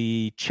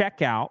the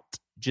checkout,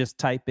 just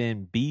type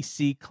in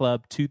BC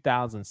Club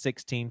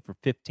 2016 for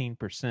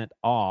 15%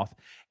 off.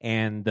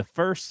 And the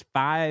first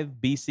 5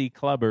 BC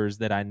Clubbers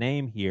that I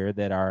name here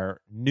that are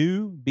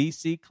new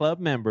BC Club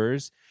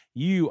members,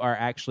 you are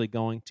actually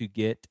going to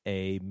get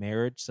a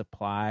Marriage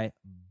Supply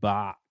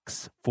box.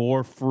 box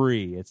for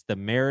free. It's the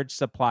marriage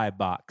supply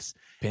box.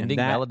 Pending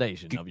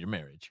validation of your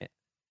marriage.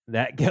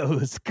 That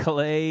goes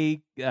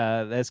Clay.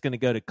 That's going to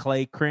go to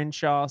Clay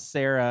Crenshaw,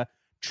 Sarah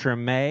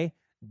Tremay,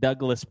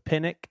 Douglas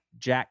Pinnock,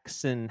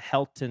 Jackson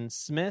Helton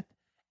Smith,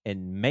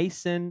 and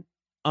Mason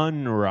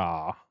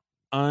Unraw.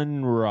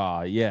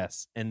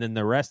 Yes. And then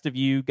the rest of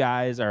you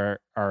guys are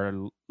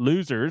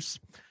losers.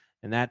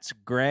 And that's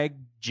Greg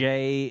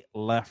J.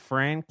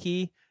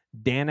 LaFranchi,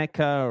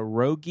 Danica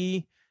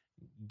Rogie,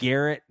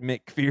 Garrett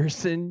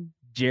McPherson,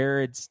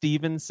 Jared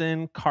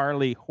Stevenson,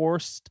 Carly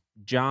Horst,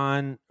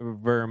 John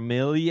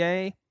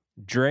Vermillier,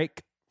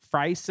 Drake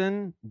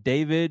Friesen,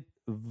 David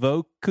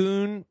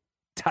Vokun,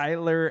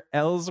 Tyler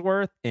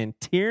Ellsworth, and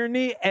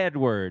Tierney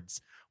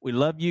Edwards. We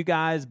love you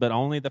guys, but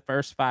only the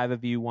first 5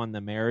 of you won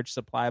the marriage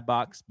supply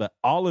box, but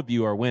all of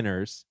you are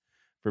winners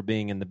for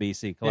being in the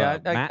BC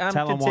Club. Yeah, Matt, I'm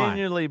tell them why.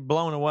 continually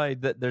blown away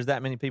that there's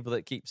that many people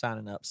that keep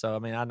signing up. So, I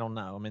mean, I don't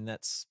know. I mean,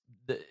 it's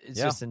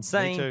just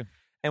insane. Me too.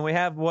 And we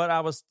have what I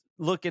was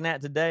looking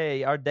at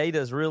today. Our data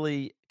is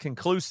really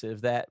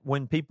conclusive that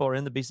when people are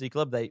in the BC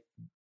Club, they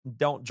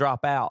don't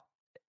drop out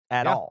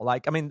at all.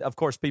 Like, I mean, of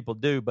course people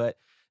do, but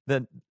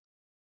the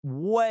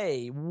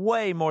way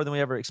more than we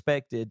ever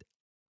expected,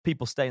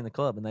 people stay in the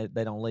club and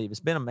they don't leave. It's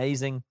been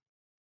amazing.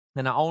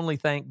 And I only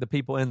thank the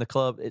people in the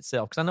club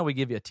itself, because I know we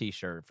give you a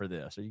T-shirt for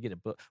this, or you get a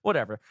book,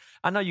 whatever.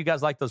 I know you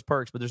guys like those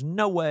perks, but there's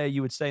no way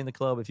you would stay in the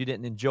club if you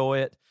didn't enjoy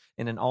it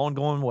in an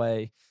ongoing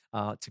way,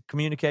 to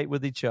communicate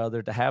with each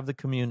other, to have the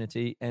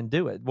community, and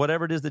do it.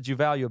 Whatever it is that you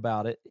value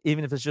about it,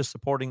 even if it's just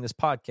supporting this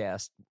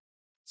podcast,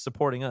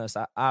 supporting us,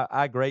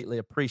 I greatly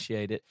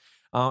appreciate it.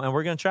 And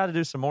we're going to try to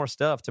do some more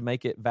stuff to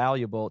make it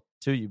valuable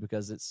to you,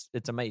 because it's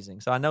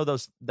amazing. So I know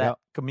that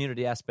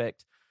community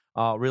aspect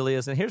really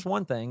is. And here's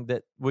one thing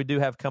that we do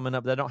have coming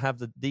up that I don't have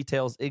the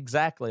details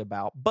exactly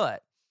about,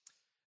 but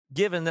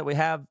given that we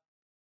have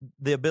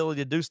the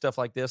ability to do stuff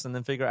like this and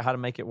then figure out how to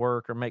make it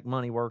work or make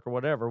money work or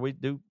whatever, we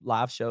do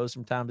live shows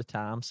from time to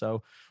time.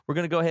 So we're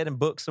going to go ahead and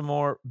book some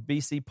more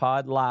BC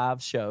Pod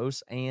live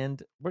shows,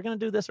 and we're going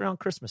to do this around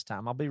Christmas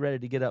time. I'll be ready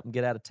to get up and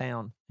get out of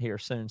town here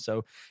soon.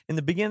 So in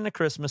the beginning of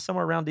Christmas,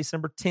 somewhere around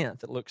December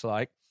 10th, it looks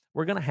like,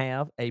 we're going to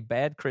have a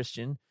Bad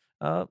Christian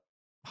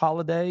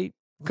holiday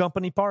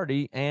company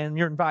party, and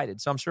you're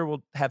invited. So I'm sure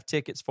we'll have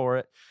tickets for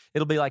it.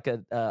 It'll be like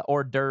a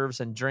hors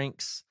d'oeuvres and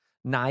drinks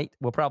night.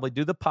 We'll probably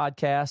do the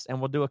podcast,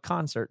 and we'll do a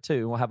concert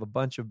too. We'll have a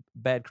bunch of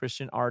Bad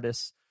Christian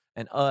artists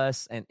and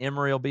us, and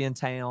Emery will be in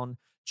town.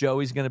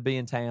 Joey's going to be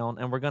in town,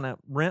 and we're going to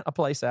rent a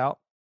place out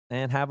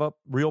and have a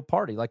real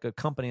party, like a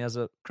company as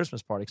a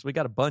Christmas party. Because we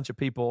got a bunch of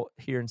people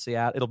here in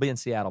Seattle. It'll be in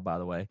Seattle, by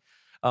the way.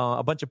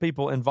 A bunch of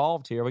people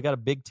involved here. We got a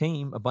big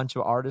team, a bunch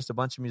of artists, a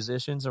bunch of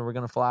musicians, and we're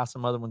going to fly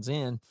some other ones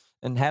in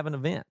and have an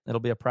event. It'll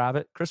be a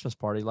private Christmas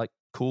party like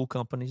cool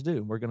companies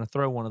do. We're going to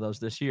throw one of those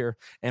this year,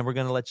 and we're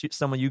going to let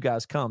some of you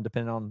guys come,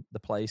 depending on the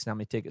place and how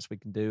many tickets we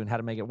can do and how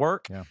to make it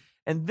work. Yeah.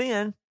 And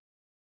then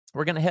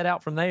we're going to head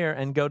out from there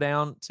and go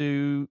down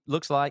to,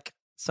 looks like,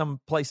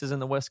 some places in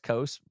the West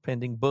Coast,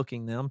 pending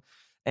booking them,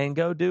 and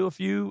go do a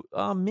few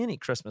mini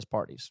Christmas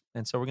parties.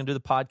 And so we're going to do the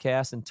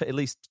podcast, and at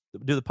least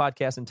do the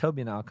podcast, and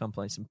Toby and I will come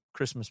play some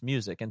Christmas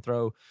music and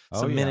throw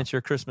some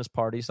miniature Christmas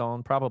parties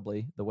on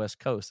probably the West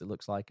Coast, it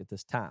looks like, at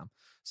this time.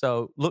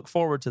 So look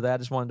forward to that. I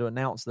just wanted to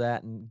announce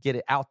that and get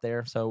it out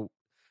there, so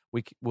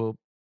we will,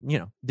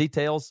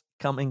 details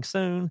coming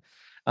soon.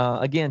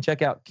 Again,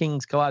 check out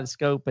King's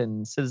Kaleidoscope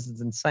and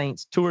Citizens and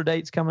Saints tour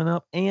dates coming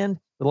up. And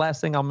the last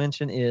thing I'll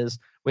mention is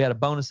we had a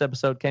bonus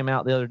episode came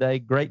out the other day.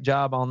 Great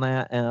job on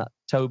that,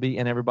 Toby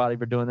and everybody,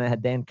 for doing that.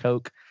 Had Dan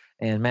Koch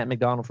and Matt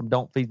McDonald from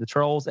Don't Feed the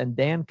Trolls. And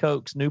Dan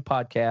Koch's new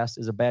podcast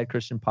is a Bad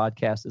Christian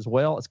podcast as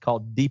well. It's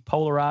called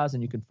Depolarize,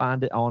 and you can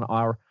find it on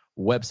our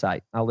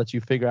website. I'll let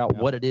you figure out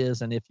what it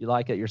is and if you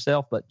like it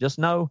yourself. But just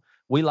know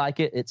we like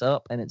it. It's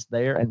up and it's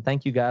there. And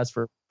thank you guys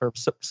for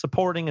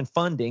supporting and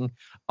funding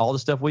all the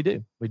stuff we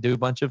do. We do a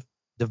bunch of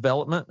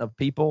development of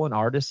people and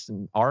artists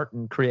and art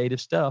and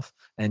creative stuff.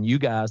 And you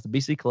guys, the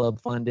BC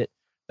Club, fund it.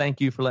 Thank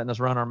you for letting us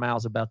run our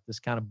mouths about this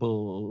kind of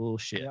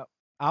bullshit. Yep.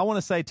 I want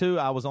to say, too,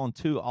 I was on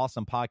 2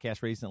 awesome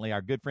podcasts recently.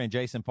 Our good friend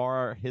Jason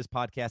Farr, his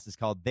podcast is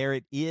called There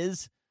It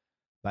Is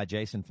by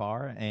Jason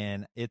Farr,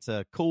 and it's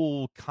a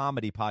cool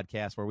comedy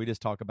podcast where we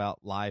just talk about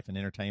life and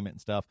entertainment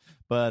and stuff.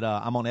 But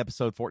I'm on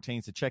episode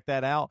 14, so check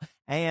that out.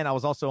 And I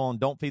was also on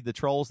Don't Feed the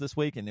Trolls this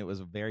week, and it was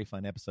a very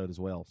fun episode as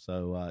well.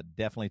 So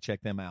definitely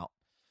check them out.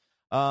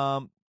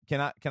 Can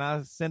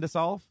I send us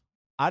off?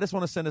 I just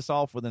want to send us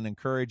off with an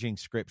encouraging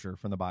scripture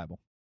from the Bible.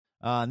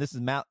 And this is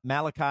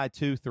Malachi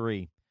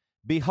 2:3.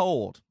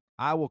 Behold,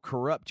 I will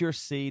corrupt your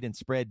seed and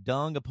spread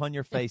dung upon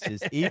your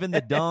faces, even the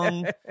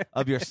dung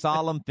of your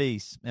solemn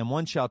feasts, and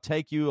one shall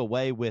take you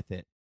away with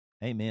it.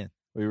 Amen.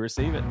 We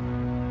receive it.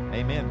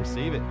 Amen.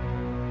 Receive it.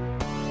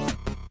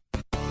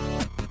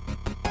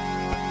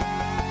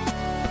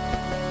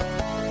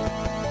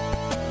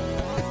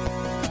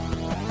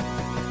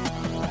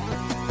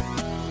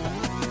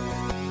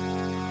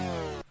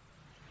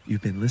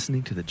 You've been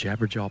listening to the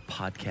Jabberjaw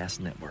Podcast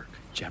Network,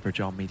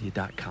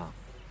 jabberjawmedia.com.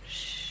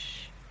 Shh.